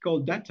analytical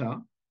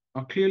data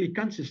are clearly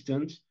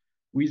consistent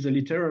with the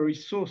literary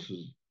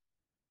sources.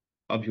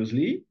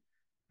 Obviously,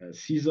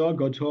 Caesar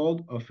got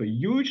hold of a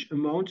huge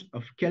amount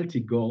of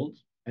Celtic gold,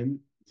 and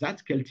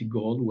that Celtic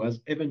gold was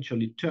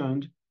eventually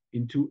turned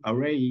into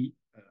aurei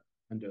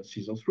under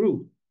Caesar's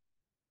rule.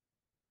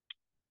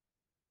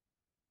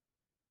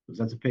 So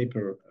that's a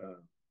paper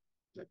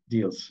that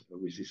deals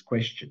with this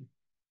question.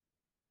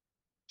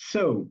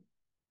 So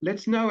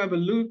let's now have a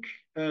look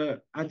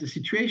at the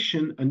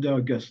situation under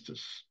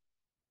Augustus.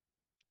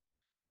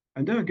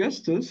 Under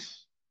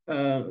Augustus,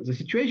 the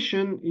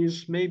situation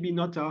is maybe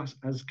not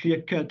as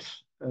clear-cut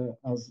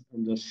as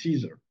under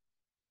Caesar.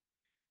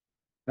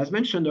 As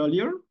mentioned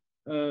earlier,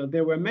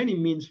 there were many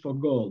means for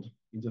gold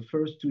in the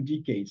first 2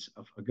 decades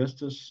of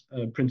Augustus'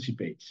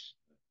 principates.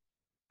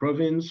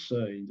 Province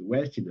in the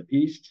west, in the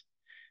east,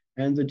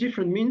 and the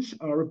different means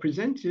are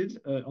represented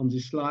on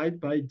this slide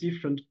by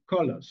different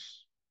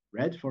colors.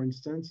 Red, for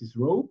instance, is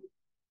Rome.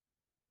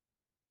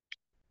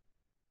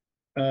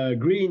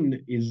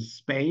 Green is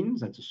Spain,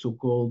 that's a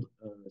so-called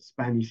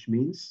Spanish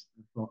means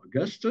for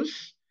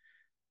Augustus.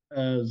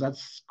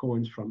 That's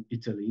coins from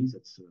Italy,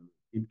 that's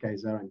Im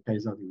Kaiser and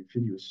Kaiser de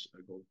Vitellius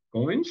gold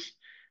coins.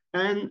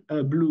 And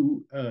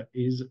blue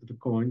is the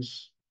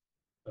coins,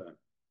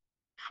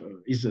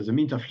 is the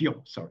mint of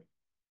Lyon, sorry.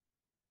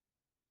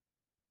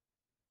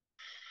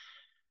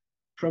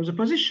 From the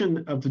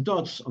position of the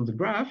dots on the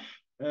graph,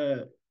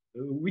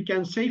 we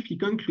can safely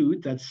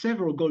conclude that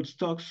several gold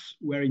stocks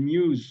were in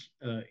use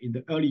in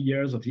the early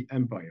years of the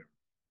empire.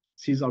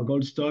 Caesar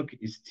gold stock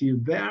is still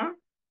there.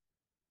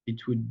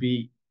 It would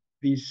be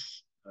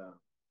this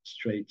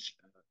straight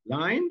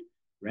line,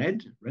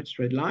 red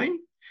straight line,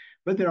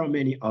 but there are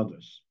many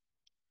others.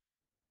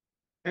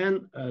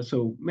 And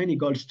so many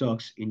gold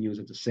stocks in use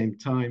at the same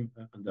time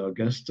under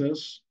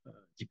Augustus,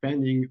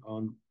 depending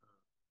on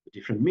the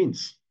different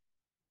means.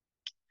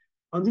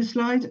 On this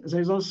slide,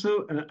 there's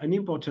also an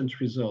important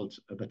result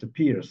that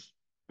appears.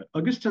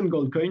 Augustan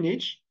gold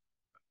coinage,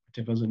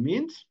 whatever the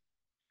means,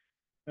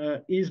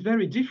 is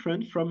very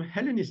different from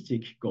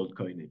Hellenistic gold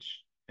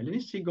coinage.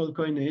 Hellenistic gold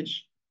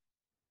coinage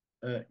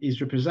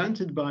is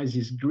represented by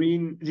these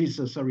gray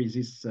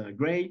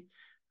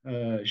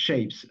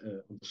shapes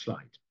on the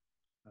slide.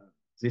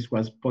 This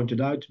was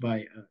pointed out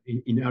by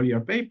in earlier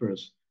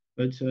papers,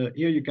 but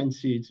here you can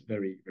see it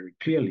very, very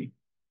clearly.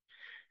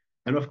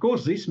 And of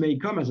course, this may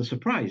come as a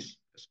surprise,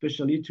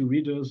 especially to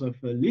readers of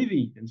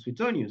Livy and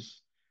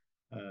Suetonius,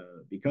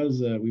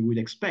 because we would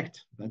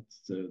expect that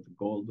the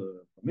gold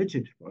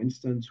permitted, for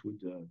instance, would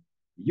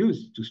be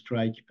used to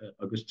strike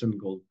Augustan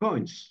gold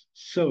coins.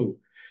 So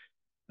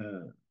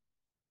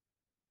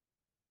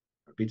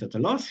a bit at a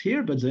loss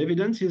here, but the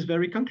evidence is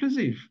very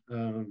conclusive.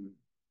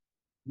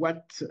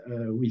 What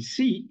we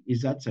see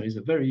is that there is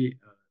a very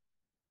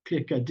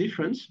clear-cut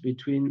difference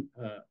between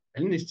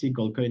Hellenistic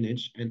gold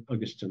coinage and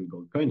Augustan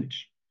gold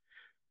coinage.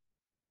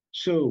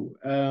 So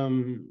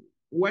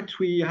what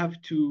we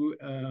have to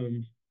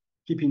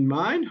keep in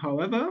mind,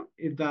 however,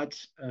 is that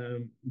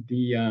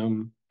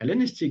the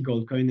Hellenistic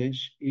gold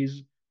coinage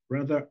is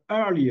rather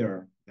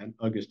earlier than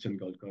Augustan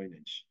gold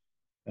coinage.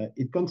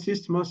 It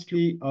consists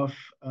mostly of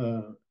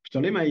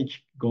Ptolemaic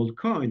gold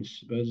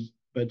coins,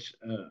 but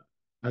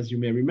as you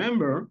may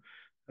remember,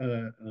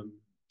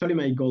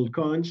 Ptolemaic gold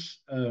coins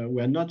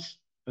were not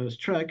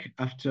struck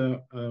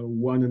after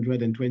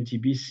 120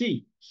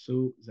 BC.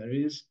 So there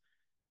is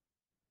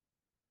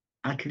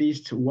at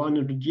least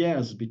 100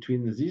 years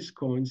between these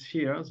coins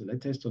here, the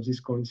latest of these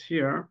coins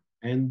here,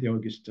 and the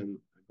Augustan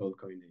gold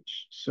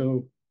coinage.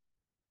 So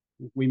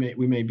we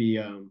may be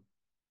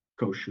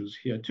cautious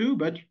here too,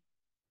 but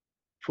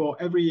for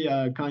every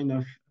kind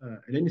of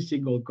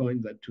Hellenistic gold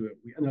coin that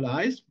we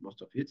analyze,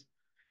 most of it,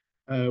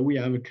 we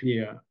have a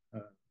clear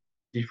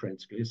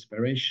difference, clear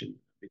separation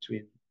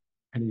between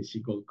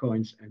Hellenistic gold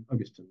coins and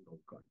Augustan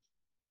gold coins.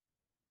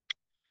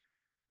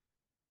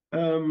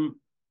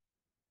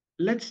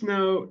 Let's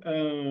now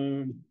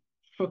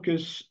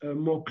focus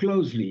more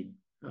closely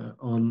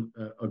on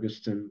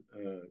Augustan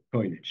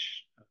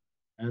coinage.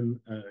 And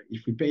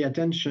if we pay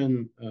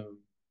attention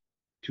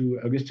to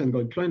Augustan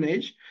gold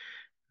coinage,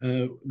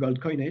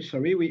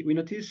 we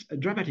notice a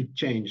dramatic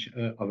change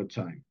over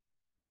time.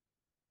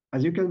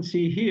 As you can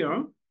see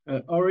here,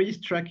 Aurélie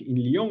struck in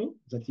Lyon,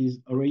 that is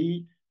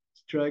Aurélie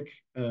struck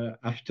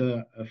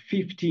after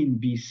 15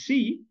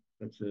 BC,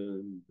 that's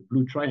the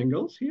blue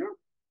triangles here,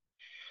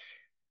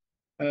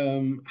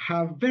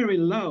 have very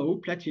low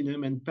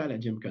platinum and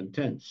palladium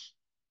contents.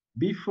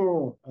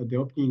 Before the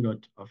opening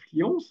of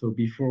Lyon, so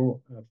before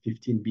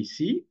 15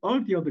 BC,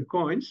 all the other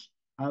coins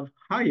have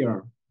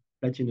higher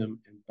platinum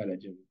and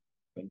palladium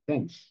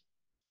contents.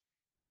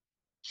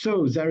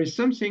 So there is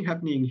something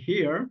happening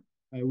here,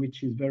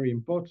 which is very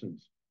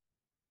important.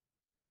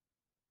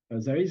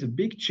 There is a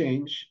big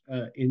change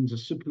in the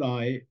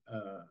supply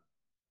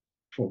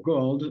for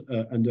gold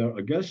under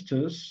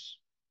Augustus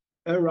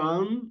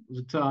around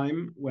the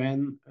time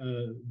when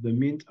the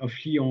Mint of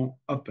Lyon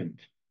opened.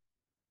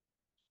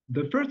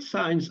 The first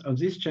signs of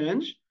this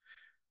change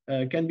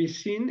can be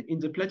seen in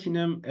the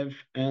platinum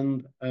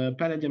and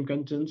palladium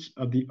contents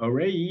of the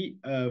Aurélie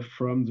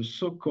from the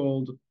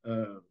so-called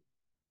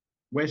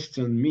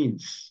Western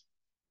mints.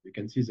 You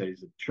can see there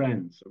is a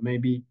trend. So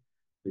maybe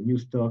the new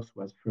stocks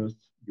was first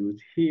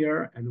used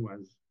here and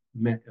was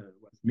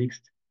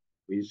mixed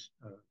with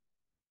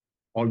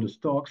all the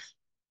stocks.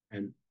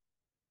 And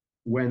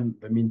when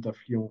the Mint of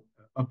Lyon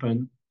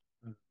opened,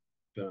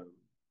 the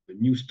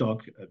new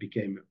stock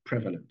became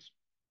prevalent.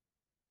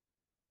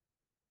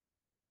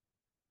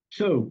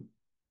 So,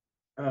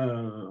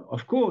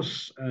 of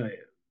course, it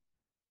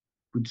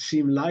would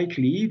seem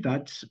likely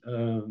that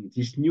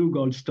this new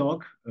gold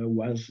stock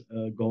was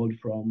gold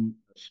from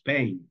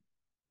Spain.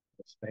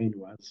 Spain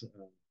was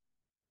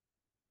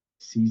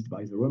seized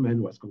by the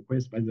Roman, was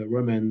conquered by the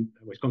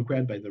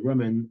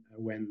Roman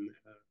when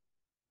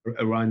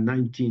around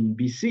 19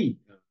 BC.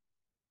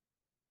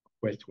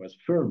 Conquest was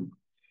firm,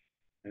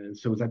 and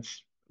so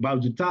that's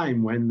about the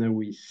time when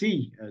we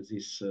see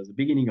the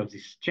beginning of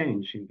this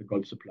change in the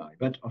gold supply.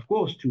 But of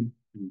course, to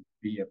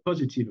be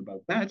positive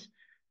about that,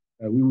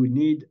 we would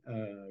need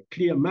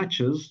clear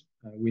matches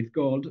with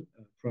gold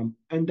from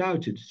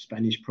undoubted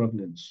Spanish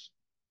provenance.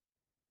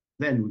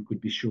 Then we could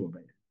be sure,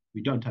 but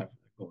we don't have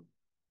gold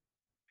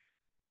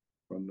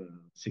from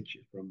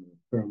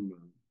firm,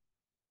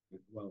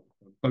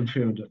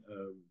 confirmed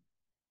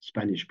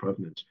Spanish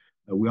provenance.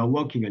 We are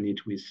working on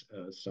it with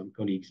some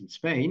colleagues in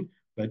Spain,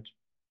 but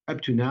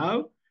up to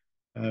now,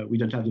 we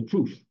don't have the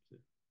proof.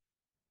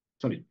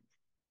 Sorry.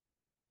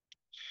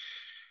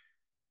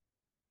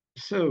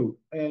 So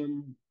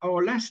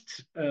our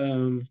last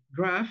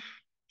graph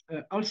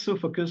also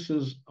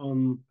focuses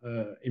on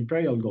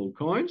imperial gold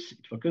coins.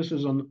 It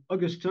focuses on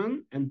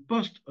Augustan and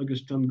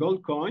post-Augustan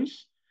gold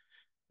coins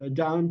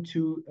down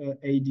to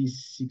AD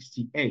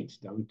 68,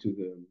 down to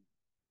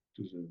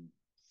the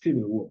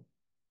Civil War.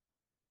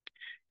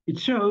 It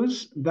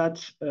shows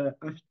that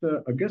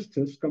after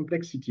Augustus,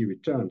 complexity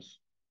returns.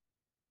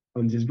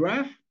 On this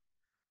graph,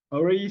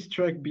 Aurélie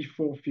struck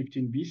before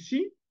 15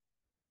 BC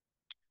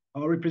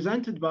are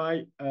represented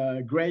by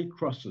gray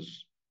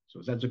crosses.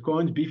 So that's the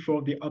coins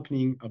before the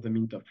opening of the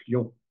Mint of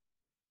Lyon.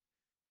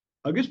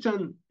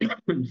 Augustan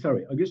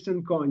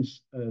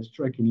coins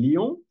struck in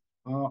Lyon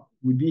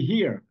would be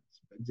here,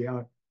 but they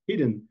are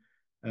hidden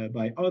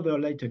by other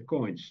later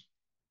coins.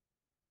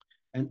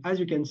 And as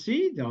you can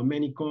see, there are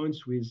many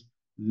coins with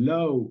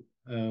low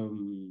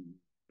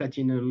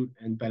platinum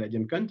and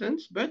palladium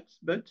contents, but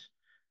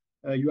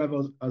you have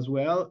as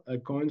well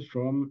coins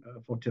for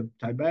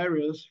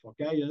Tiberius, for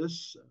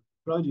Gaius,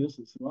 Claudius,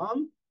 and so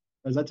on,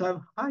 that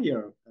have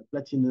higher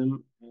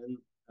platinum and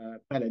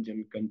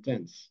palladium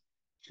contents.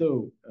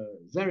 So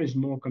there is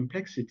more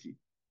complexity.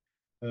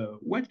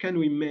 what can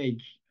we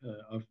make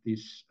of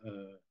this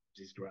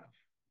graph?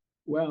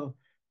 Well,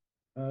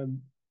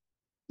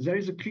 there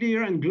is a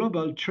clear and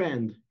global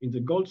trend in the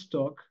gold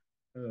stocks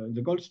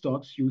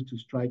used to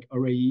strike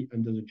RAE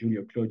under the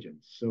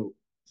Julio-Claudians. So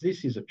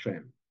this is a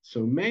trend.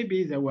 So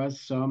maybe there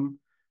was some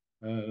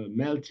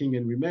melting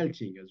and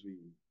remelting, as we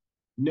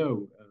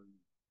know,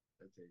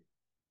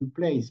 took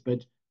place,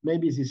 but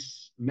maybe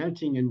this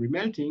melting and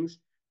remeltings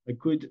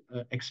could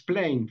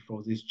explain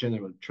for this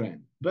general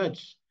trend. But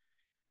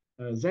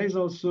there is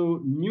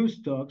also new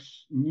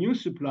stocks, new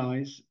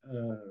supplies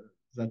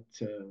that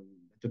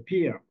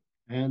appear,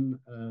 and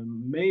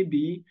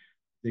maybe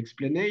the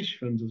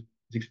explanation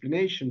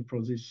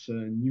for this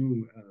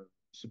new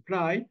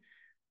supply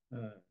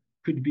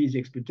could be the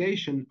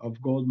exploitation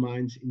of gold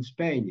mines in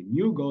Spain,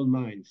 new gold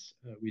mines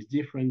with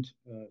different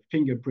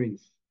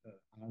fingerprints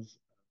as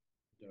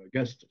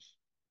Augustus,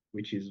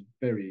 which is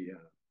very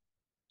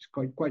it's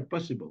quite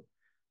possible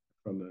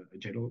from a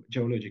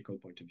geological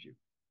point of view.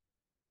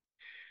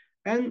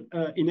 And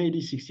in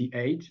AD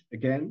 68,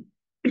 again,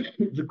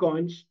 the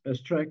coins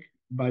struck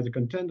by the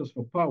contenders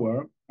for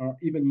power are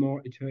even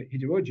more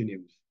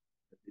heterogeneous.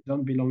 They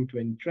don't belong to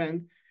any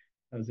trend.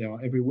 They are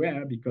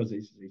everywhere because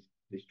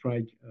they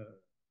strike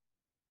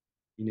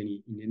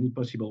in any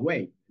possible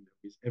way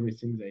with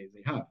everything they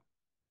have.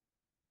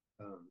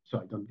 So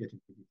I don't get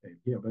into detail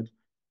here, but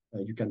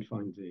you can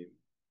find the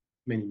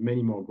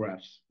many more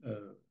graphs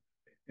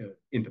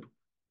in the book.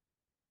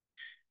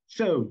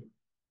 So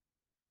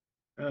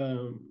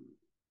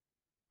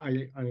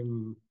I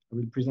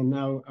will present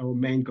now our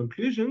main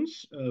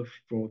conclusions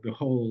for the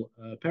whole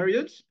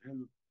period.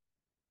 And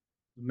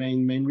the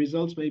main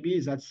results maybe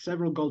is that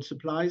several gold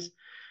supplies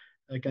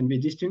can be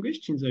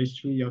distinguished in the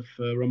history of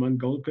Roman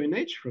gold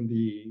coinage from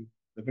the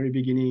very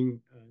beginning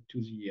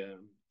to the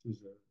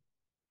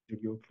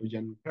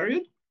Julio-Claudian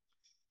period.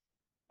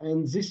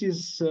 And this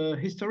is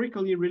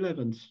historically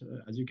relevant.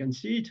 As you can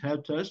see, it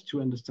helped us to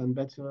understand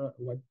better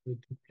what took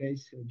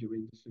place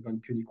during the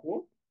Second Punic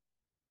War.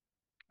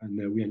 And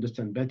we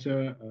understand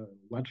better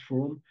what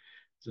form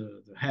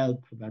the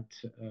help that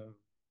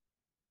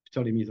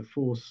Ptolemy IV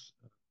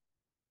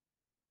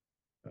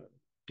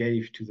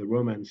gave to the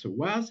Romans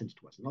was, and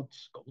it was not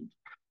gold.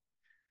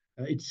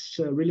 It's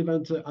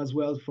relevant as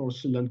well for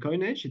Sulan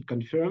coinage. It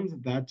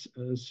confirmed that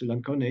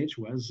Sulan coinage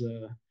was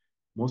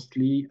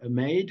mostly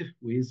made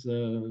with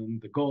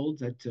the gold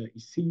that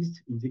is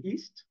seized in the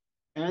East.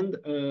 And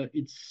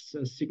it's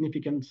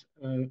significant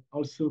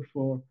also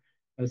for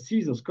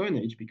Caesar's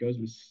coinage, because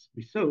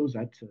we saw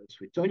that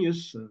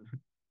Suetonius,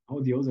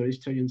 all the other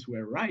historians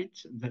were right,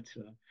 that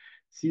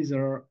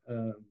Caesar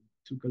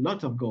took a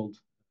lot of gold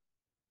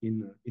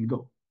in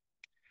gold.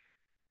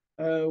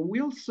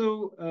 We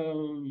also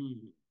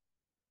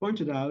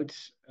pointed out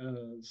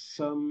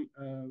some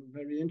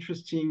very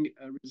interesting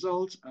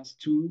results as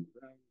to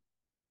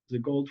the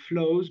gold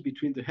flows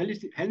between the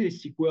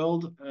Hellenistic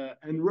world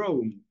and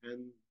Rome.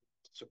 And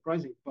the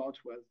surprising part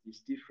was this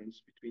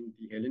difference between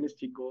the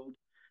Hellenistic gold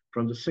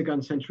from the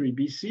 2nd century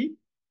BC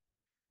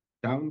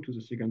down to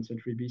the 2nd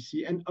century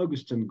BC and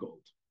Augustan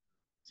gold.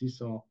 These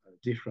are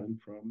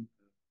different from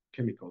a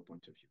chemical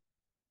point of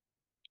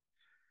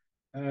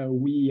view.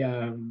 We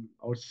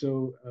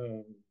also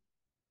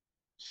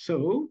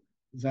saw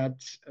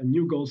that a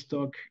new gold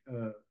stock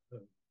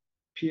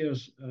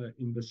appears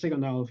in the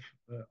second half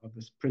of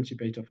the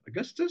Principate of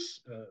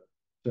Augustus,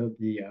 so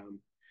the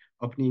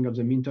opening of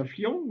the Mint of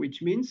Lyon,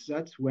 which means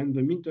that when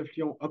the Mint of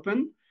Lyon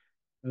opened,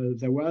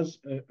 there was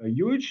a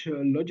huge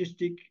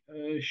logistic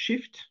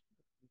shift.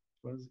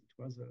 It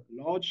was a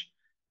large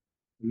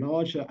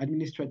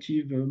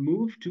administrative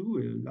move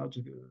too,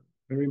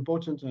 very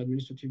important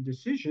administrative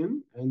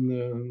decision,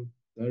 and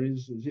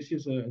this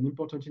is an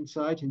important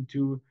insight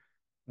into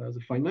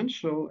the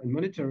financial and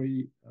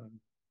monetary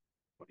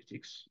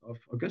politics of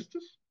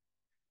Augustus.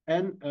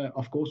 And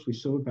of course, we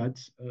saw that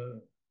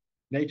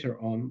later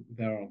on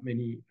there are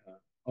many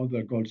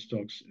other gold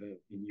stocks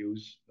in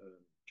use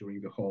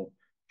during the whole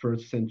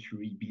 1st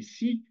century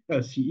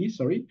CE,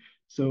 sorry.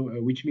 So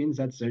which means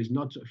that there is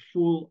not a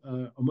full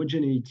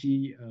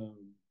homogeneity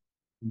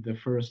in the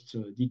first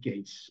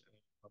decades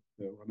of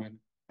the Roman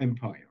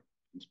Empire,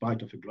 in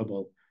spite of a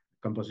global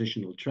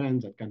compositional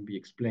trend that can be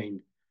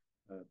explained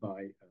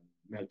by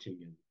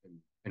melting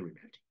and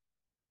remelting.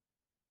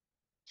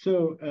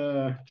 So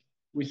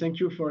we thank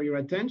you for your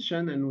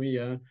attention, and we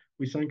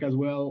thank as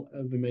well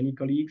the many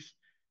colleagues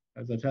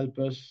that help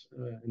us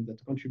and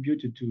that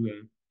contributed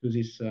to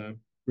this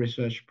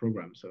research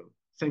program. So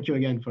thank you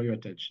again for your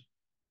attention.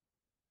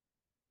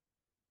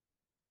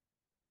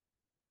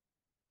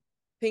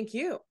 Thank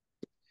you.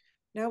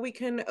 Now we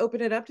can open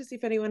it up to see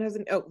if anyone has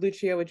an... Oh,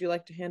 Lucia, would you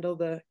like to handle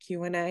the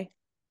Q&A?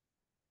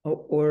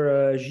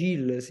 Or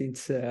Gilles,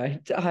 since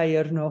hi,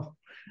 Arnaud.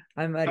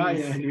 I'm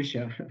Maryse. Hi,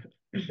 Lucia.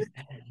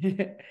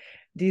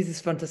 This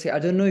is fantastic. I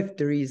don't know if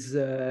there is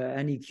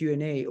any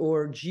Q&A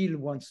or Gilles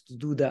wants to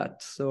do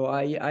that. So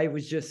I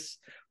was just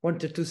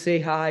wanted to say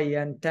hi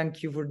and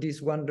thank you for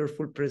this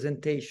wonderful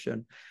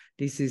presentation.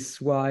 This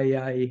is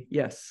why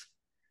yes.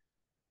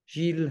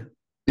 Gilles.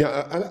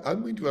 Yeah,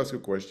 I'm going to ask a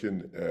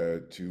question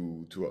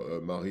to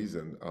Maryse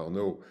and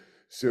Arnaud.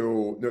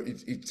 So no,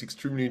 it's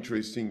extremely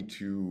interesting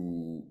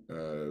to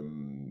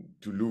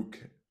look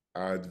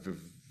at the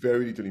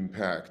very little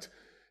impact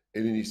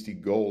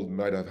Hellenistic gold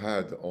might have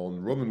had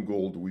on Roman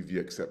gold, with the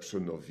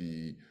exception of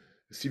the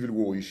civil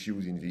war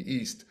issues in the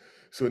East.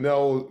 So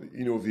now,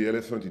 the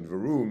elephant in the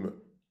room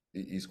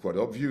is quite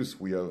obvious.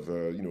 We have,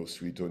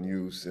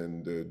 Suetonius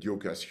and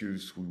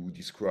Diocasius, who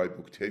describe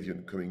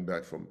Octavian coming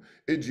back from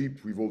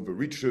Egypt with all the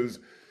riches.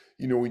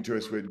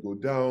 Interest rate go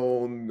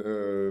down,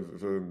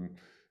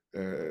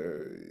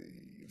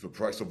 the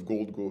price of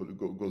gold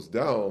goes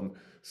down.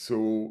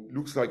 So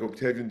looks like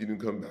Octavian didn't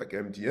come back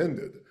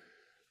empty-handed.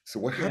 So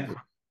what happened?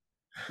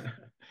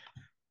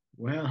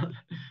 Well,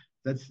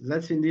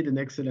 that's indeed an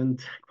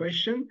excellent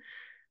question.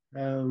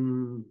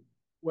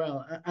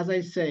 Well, as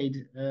I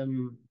said,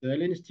 the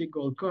Hellenistic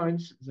gold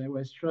coins, they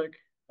were struck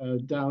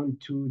down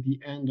to the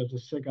end of the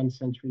 2nd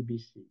century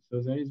BC.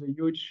 So there is a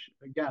huge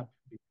gap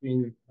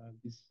between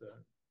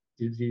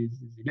the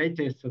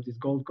latest of these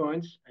gold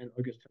coins and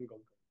Augustan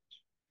gold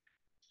coins.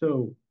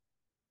 So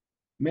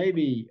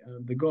maybe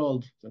the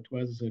gold that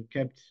was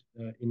kept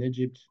in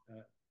Egypt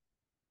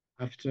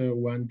after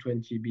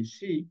 120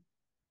 BC,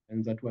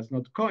 and that was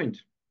not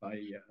coined by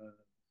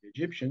the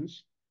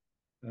Egyptians,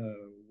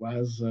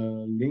 was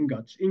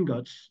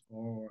ingots,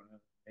 or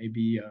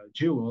maybe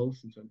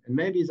jewels, and so on. And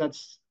maybe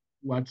that's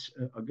what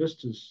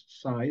Augustus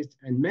sized,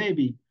 and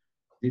maybe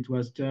it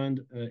was turned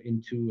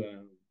into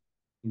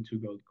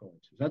gold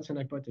coins. So that's an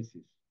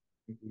hypothesis.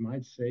 We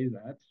might say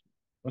that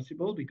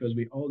possible, because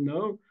we all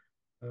know,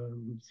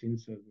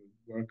 since the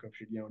work of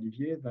Julien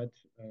Olivier, that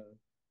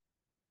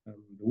the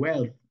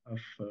wealth of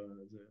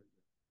the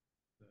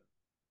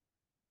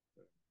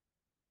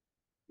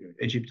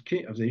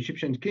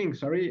Egyptian king,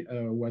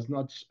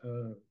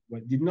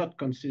 did not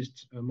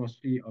consist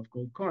mostly of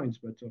gold coins,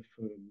 but of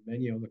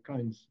many other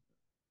kinds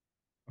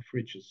of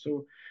riches.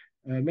 So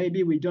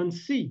maybe we don't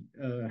see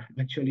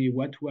actually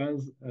what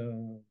was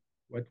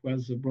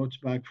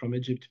brought back from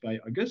Egypt by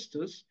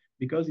Augustus,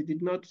 because he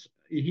did not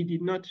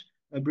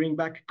bring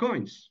back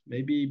coins.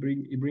 Maybe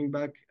he bring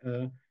back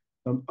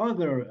some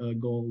other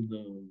gold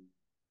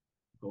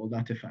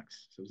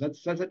artifacts. So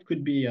that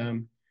could be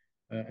an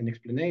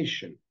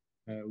explanation.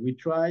 We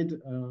tried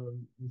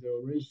in the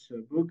Maryse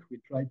book. We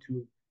tried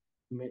to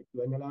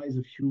analyze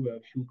a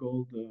few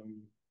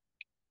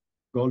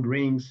gold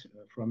rings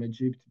from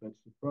Egypt, but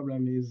the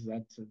problem is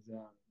that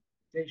the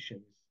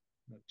datation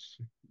is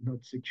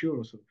not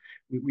secure. So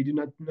we do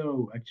not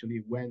know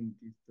actually when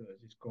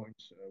these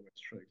coins were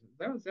struck.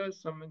 There are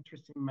some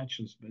interesting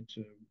matches, but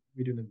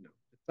we do not know.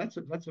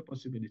 That's a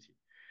possibility.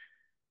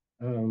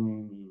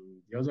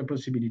 The other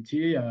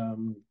possibility.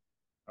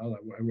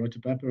 I wrote a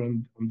paper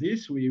on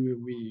this.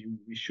 We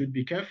should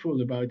be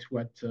careful about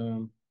what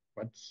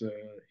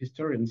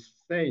historians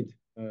said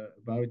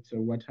about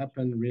what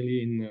happened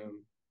really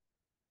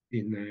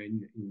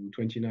in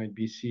 29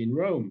 BC in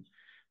Rome.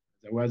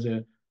 There was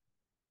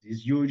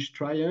these huge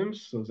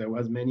triumphs, so there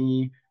was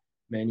many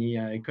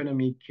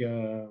economic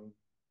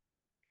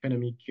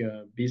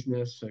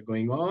business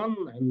going on,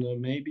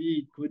 and maybe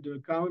it could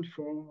account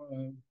for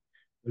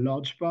a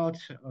large part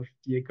of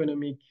the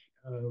economic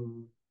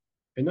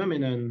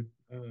phenomena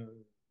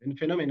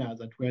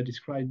that were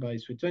described by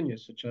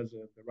Suetonius, such as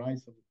the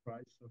rise of the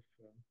price of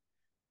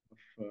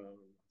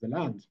the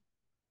land.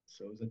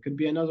 So that could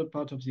be another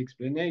part of the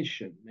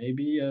explanation.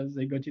 Maybe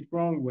they got it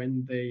wrong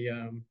when they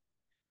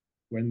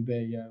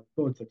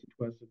thought that it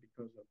was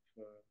because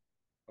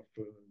of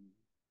the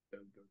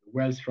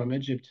wealth from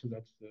Egypt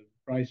that the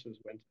prices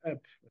went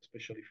up,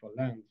 especially for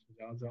land.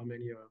 There are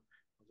many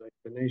other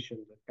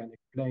explanations that can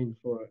explain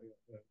for a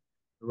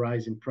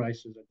rise in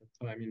prices at the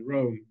time in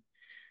Rome.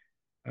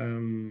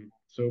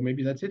 So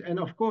maybe that's it. And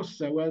of course,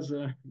 there was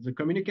the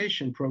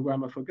communication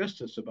program of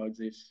Augustus about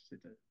this.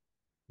 I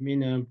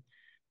mean,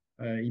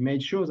 he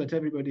made sure that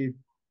everybody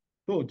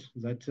thought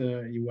that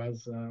he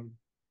was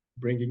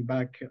bringing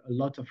back a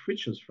lot of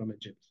riches from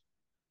Egypt.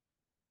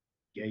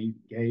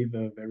 Gave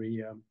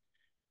very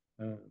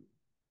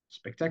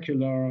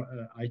spectacular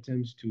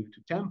items to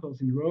temples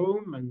in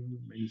Rome, and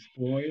many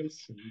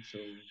spoils. And so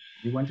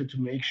he wanted to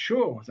make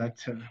sure that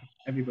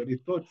everybody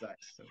thought that.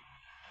 So.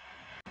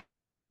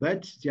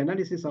 But the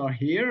analyses are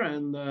here,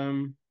 and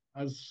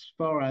as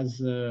far as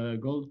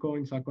gold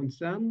coins are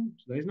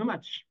concerned, there is no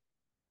match.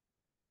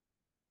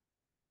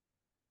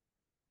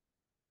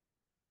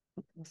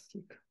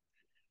 Fantastic.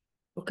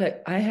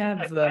 Okay, I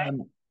have a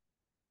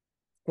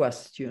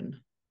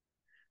question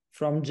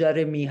from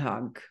Jeremy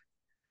Hug,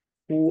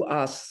 who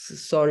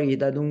asks, sorry,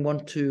 I don't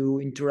want to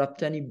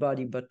interrupt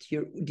anybody, but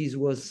here this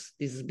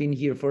has been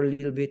here for a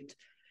little bit.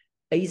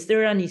 Is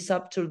there any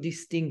subtle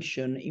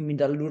distinction in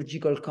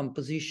metallurgical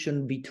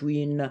composition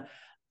between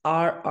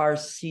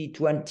RRC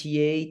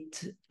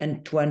 28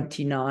 and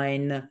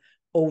 29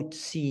 oat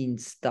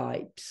scenes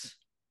types?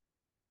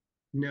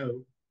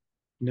 No.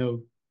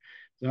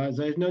 There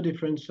is no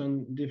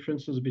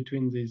differences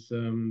between these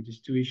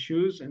two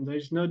issues, and there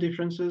is no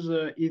differences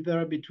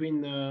either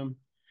between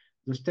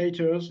the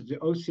stators, the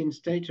Eocene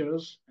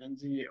stators, and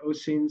the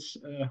Eocene's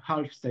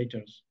half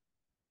stators.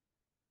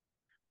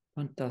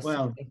 Fantastic.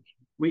 Well,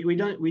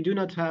 we do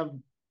not have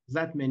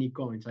that many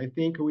coins. I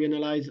think we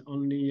analyze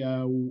only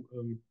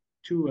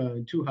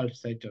two half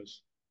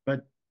stators,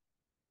 but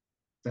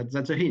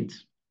that's a hint.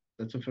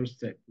 That's the first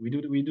step. We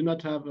do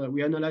not have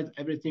we analyze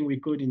everything we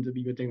could in the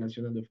Bibliothèque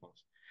Nationale de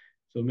France.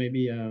 So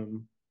maybe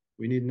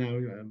we need now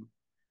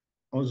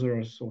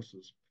other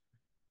sources,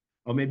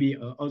 or maybe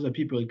other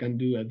people can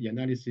do the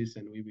analysis,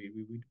 and we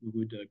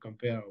would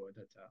compare our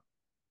data.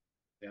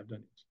 They have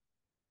done it.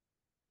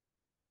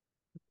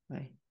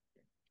 Right.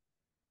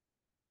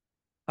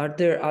 Are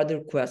there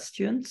other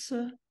questions?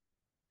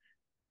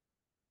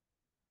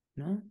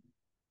 No?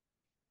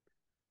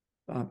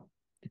 Of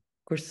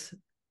course.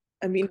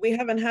 I mean, we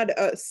haven't had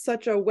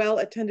such a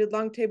well-attended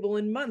long table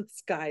in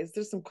months, guys.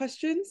 There's some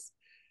questions.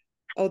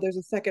 Oh, there's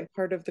a second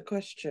part of the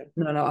question.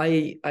 No,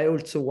 I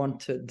also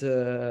wanted,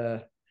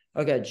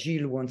 okay,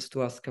 Gilles wants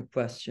to ask a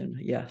question,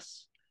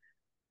 yes.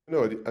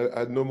 No, I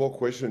had no more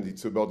questions.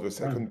 It's about the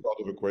second part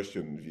of the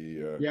question.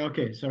 Yeah,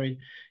 okay, sorry.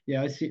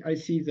 Yeah, I see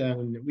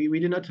we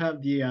do not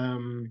have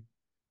the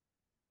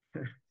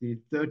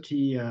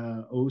 30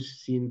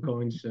 Eocene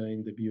coins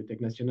in the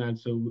Bibliothèque Nationale,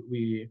 so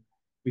we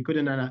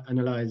couldn't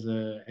analyze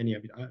any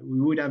of it. We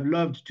would have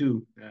loved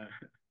to.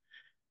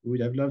 We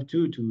would have loved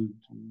to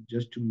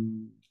just to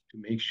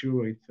make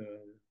sure it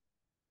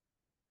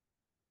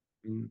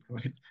to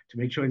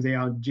make sure if they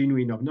are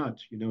genuine or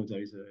not. You know,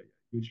 there is a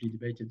hugely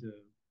debated.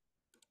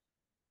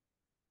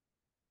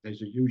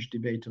 There's a huge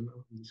debate on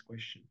these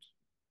questions,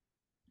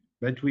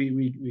 but we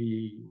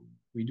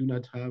do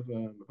not have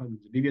the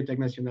Bibliothèque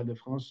Nationale de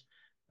France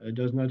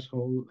does not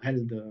hold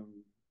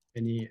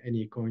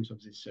any coins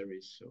of this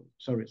series. So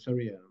sorry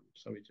to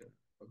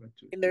forgot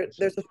to.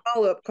 There's a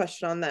follow-up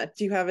question on that.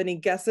 Do you have any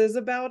guesses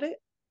about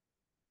it?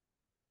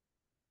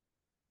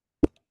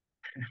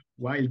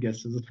 Wild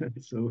guesses.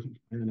 So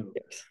I don't know.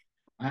 Yes.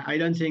 I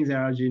don't think they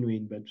are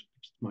genuine, but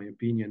it's my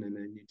opinion, and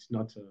it's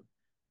not.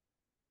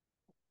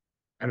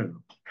 I don't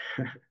know.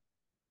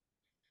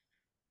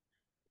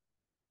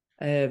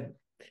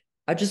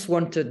 I just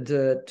wanted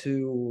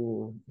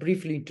to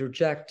briefly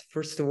interject.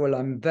 First of all,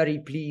 I'm very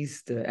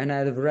pleased, and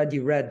I've already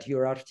read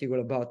your article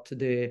about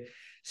the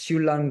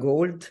Siouxland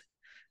gold,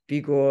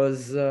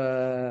 because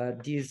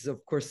this,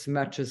 of course,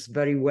 matches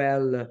very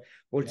well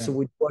also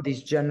with what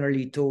is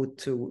generally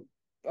taught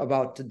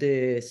about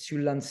the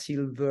Siouxland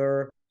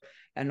silver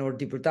and or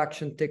the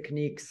production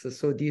techniques.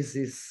 So this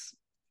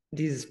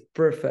is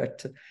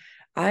perfect.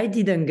 I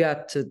didn't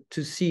get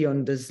to see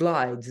on the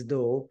slides,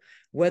 though,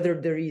 whether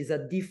there is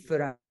a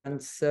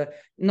difference,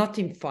 not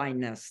in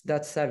fineness,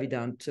 that's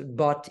evident,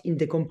 but in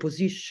the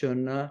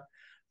composition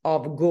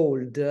of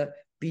gold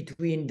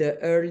between the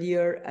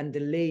earlier and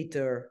the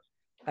later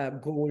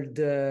gold,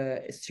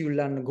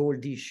 Siouxland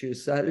gold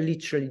issues. I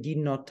literally did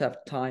not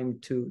have time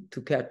to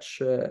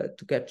catch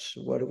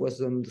what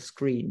was on the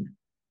screen.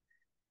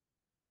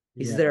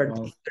 Is there a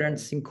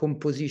difference in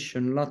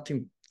composition, not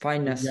in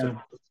fineness?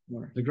 Yeah.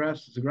 The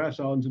graphs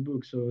are on the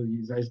book, so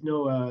there's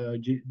no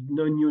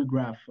new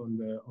graph on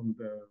the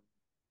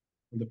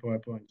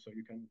PowerPoint, so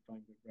you can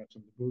find the graphs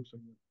on the book, so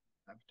you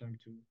have time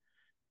to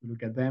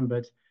look at them.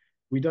 But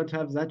we don't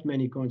have that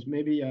many coins.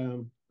 Maybe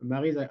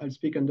Maryse, I'll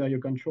speak under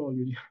your control,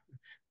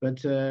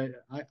 but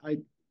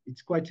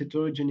it's quite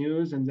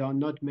heterogeneous, and there are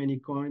not many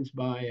coins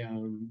by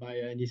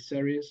any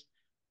series.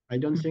 I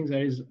don't think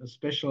there is a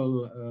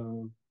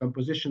special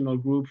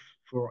compositional group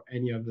for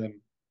any of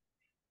them.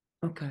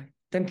 Okay,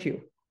 thank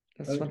you.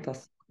 That's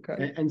fantastic.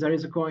 Okay. And there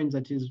is a coin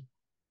that is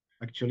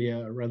actually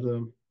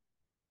rather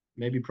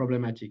maybe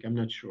problematic. I'm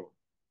not sure.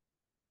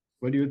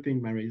 What do you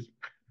think, Maryse?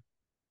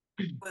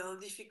 Well,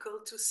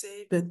 difficult to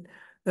say, but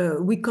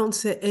we can't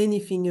say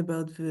anything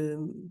about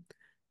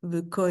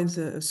the coins,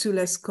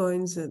 Siouxland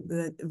coins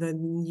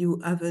that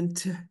you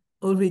haven't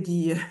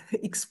already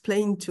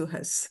explained to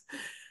us.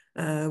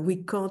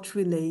 We can't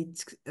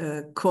relate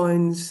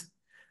coins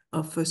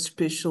of a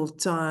special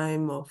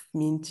time of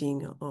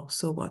minting or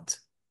so what.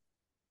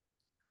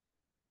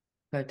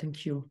 Okay,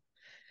 thank you.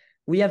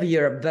 We have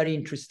here a very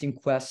interesting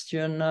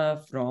question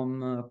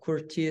from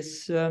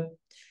Curtis.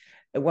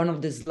 One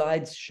of the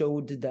slides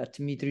showed that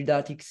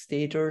Mithridatic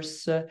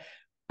stators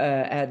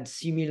had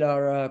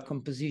similar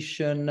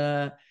composition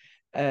to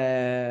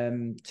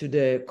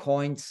the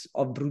coins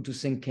of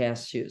Brutus and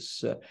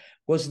Cassius.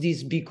 Was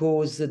this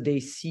because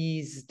they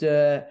seized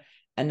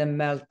and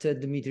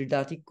melted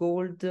Mithridatic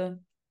gold?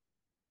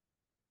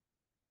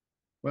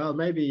 Well,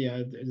 maybe,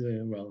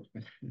 well,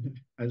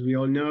 as we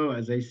all know,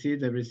 as they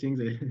seized everything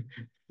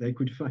they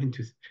could find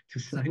to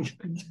sign.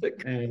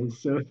 And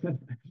so,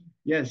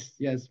 yes,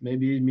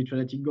 maybe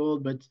Mithridatic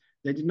gold, but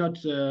they did not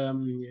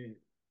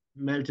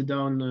melt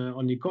down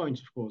only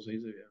coins, of course.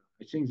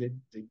 I think they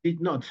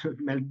did not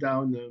melt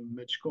down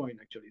much coin,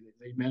 actually.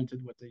 They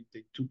melted what they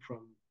took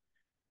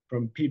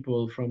from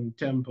people, from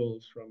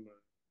temples, from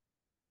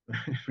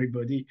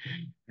everybody,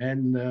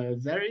 and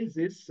there is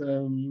this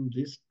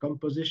this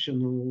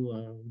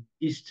compositional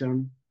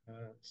Eastern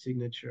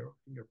signature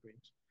fingerprint.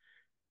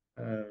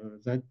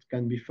 that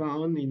can be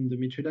found in the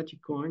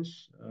Mithridatic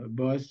coins,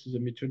 both the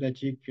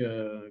Mithridatic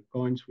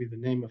coins with the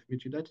name of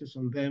Mithridates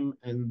on them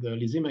and the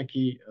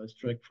Lysimachie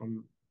struck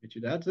from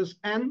Mithridates,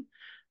 and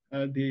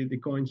the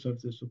coins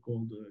of the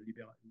so-called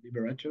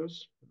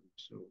liberators.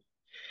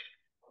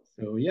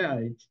 So yeah,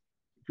 it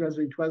was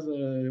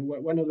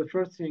one of the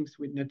first things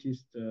we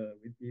noticed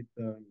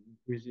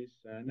with this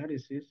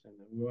analysis, and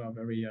we were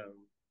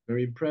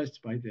very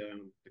impressed by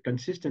the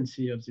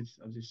consistency of this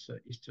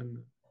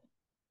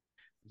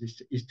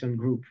Eastern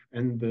group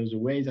and the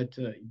way that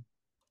it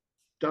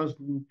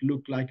doesn't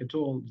look like at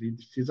all the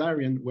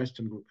Caesarian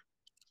Western group.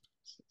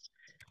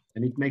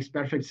 And it makes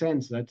perfect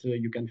sense that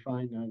you can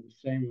find the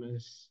same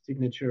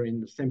signature in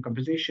the same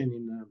composition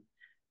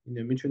in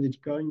the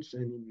Mithridatic coins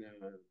and in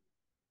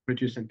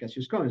Brutus and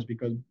Cassius coins,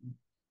 because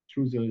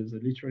through the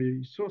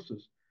literary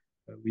sources,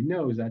 we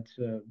know that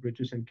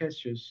Brutus and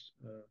Cassius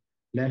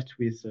left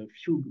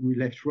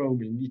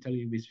Rome in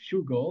Italy with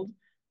few gold,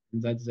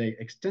 and that they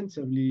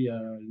extensively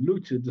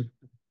looted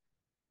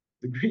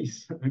the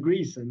Greece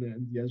and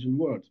the Asian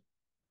world.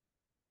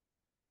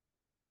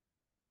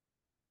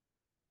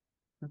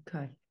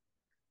 Okay.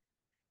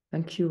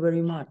 Thank you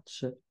very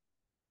much.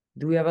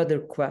 Do we have other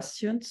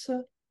questions?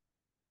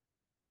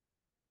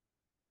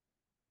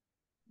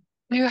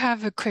 You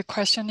have a quick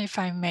question, if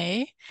I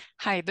may.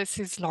 Hi, this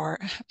is Laura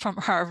from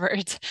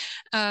Harvard.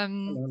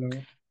 Hello.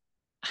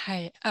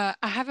 Hi, I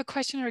have a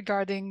question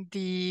regarding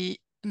the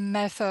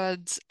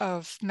methods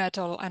of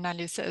metal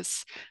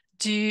analysis.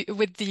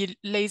 With the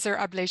laser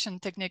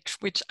ablation technique,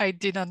 which I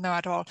didn't know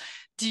at all,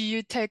 do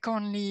you take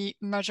only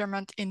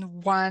measurement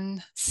in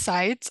one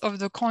side of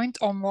the coin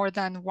or more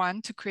than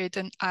one to create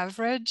an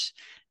average?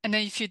 And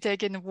then if you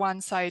take in one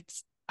side,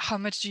 how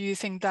much do you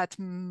think that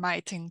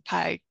might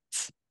impact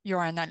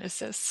your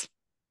analysis?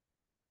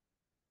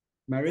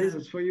 Maryse,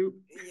 it's for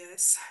you.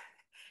 Yes.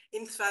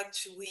 In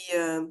fact, we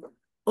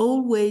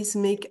always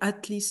make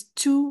at least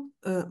two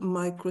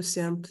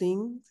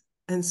microsamplings,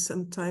 and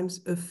sometimes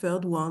a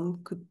third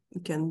one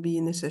can be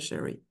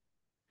necessary,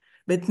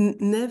 but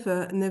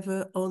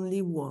never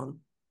only one,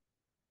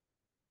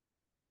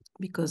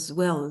 because,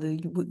 well,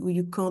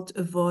 you can't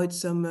avoid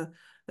some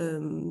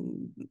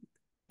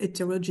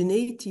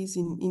heterogeneities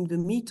in the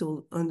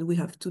metal, and we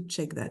have to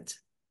check that.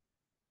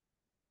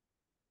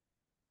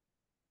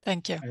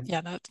 Thank you.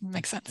 Yeah, that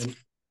makes sense.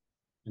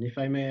 And if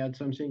I may add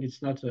something,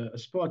 it's not a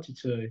spot,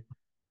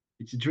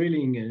 it's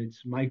drilling, and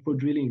it's micro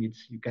drilling.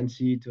 You can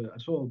see it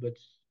at all, but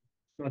it's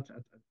not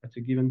at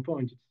a given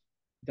point. It's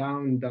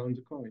down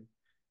the coin.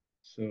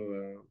 So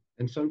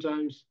and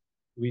sometimes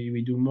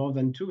we do more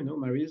than two. No,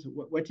 Maryse,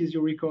 what is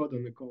your record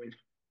on the coin?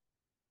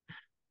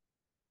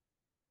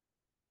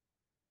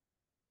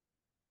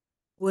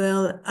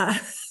 Well,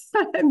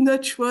 I'm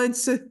not sure.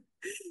 It's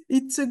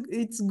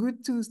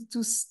good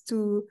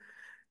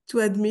to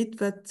admit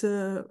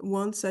that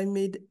once I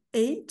made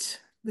 8,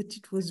 but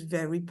it was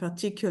very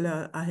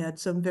particular. I had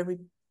some very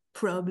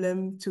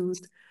problem to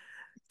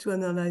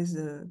analyze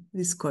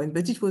this coin,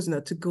 but it was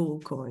not a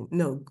gold coin.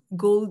 No,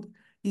 gold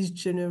is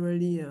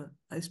generally,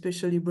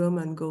 especially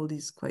Roman gold,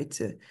 is quite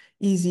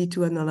easy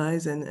to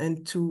analyze,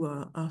 and two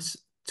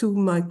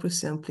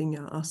microsampling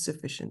are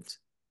sufficient.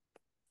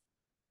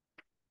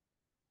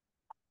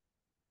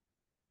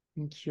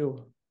 Thank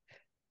you.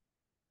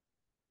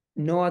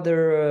 No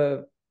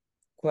other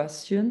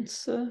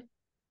questions?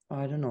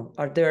 I don't know.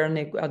 Are there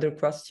any other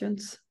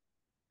questions?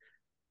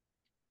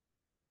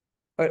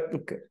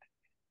 Okay.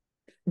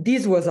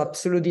 This was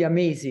absolutely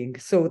amazing.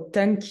 So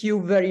thank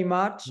you very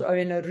much. I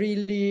mean,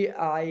 really,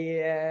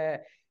 I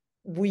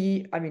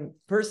mean,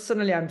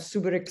 personally, I'm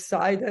super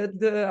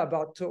excited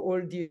about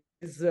all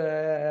these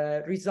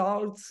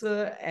results,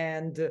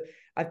 and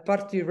I've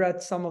partly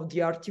read some of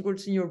the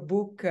articles in your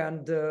book,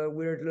 and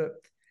we're, of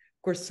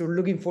course,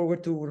 looking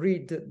forward to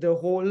read the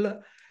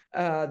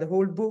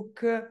whole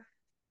book.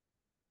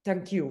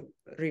 Thank you,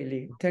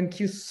 really. Thank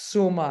you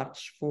so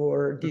much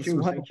for this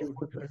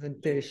wonderful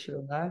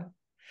presentation.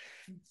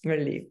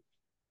 Really.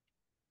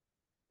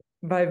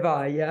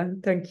 Bye-bye. Yeah.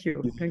 Thank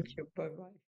you. Thank you. Bye-bye.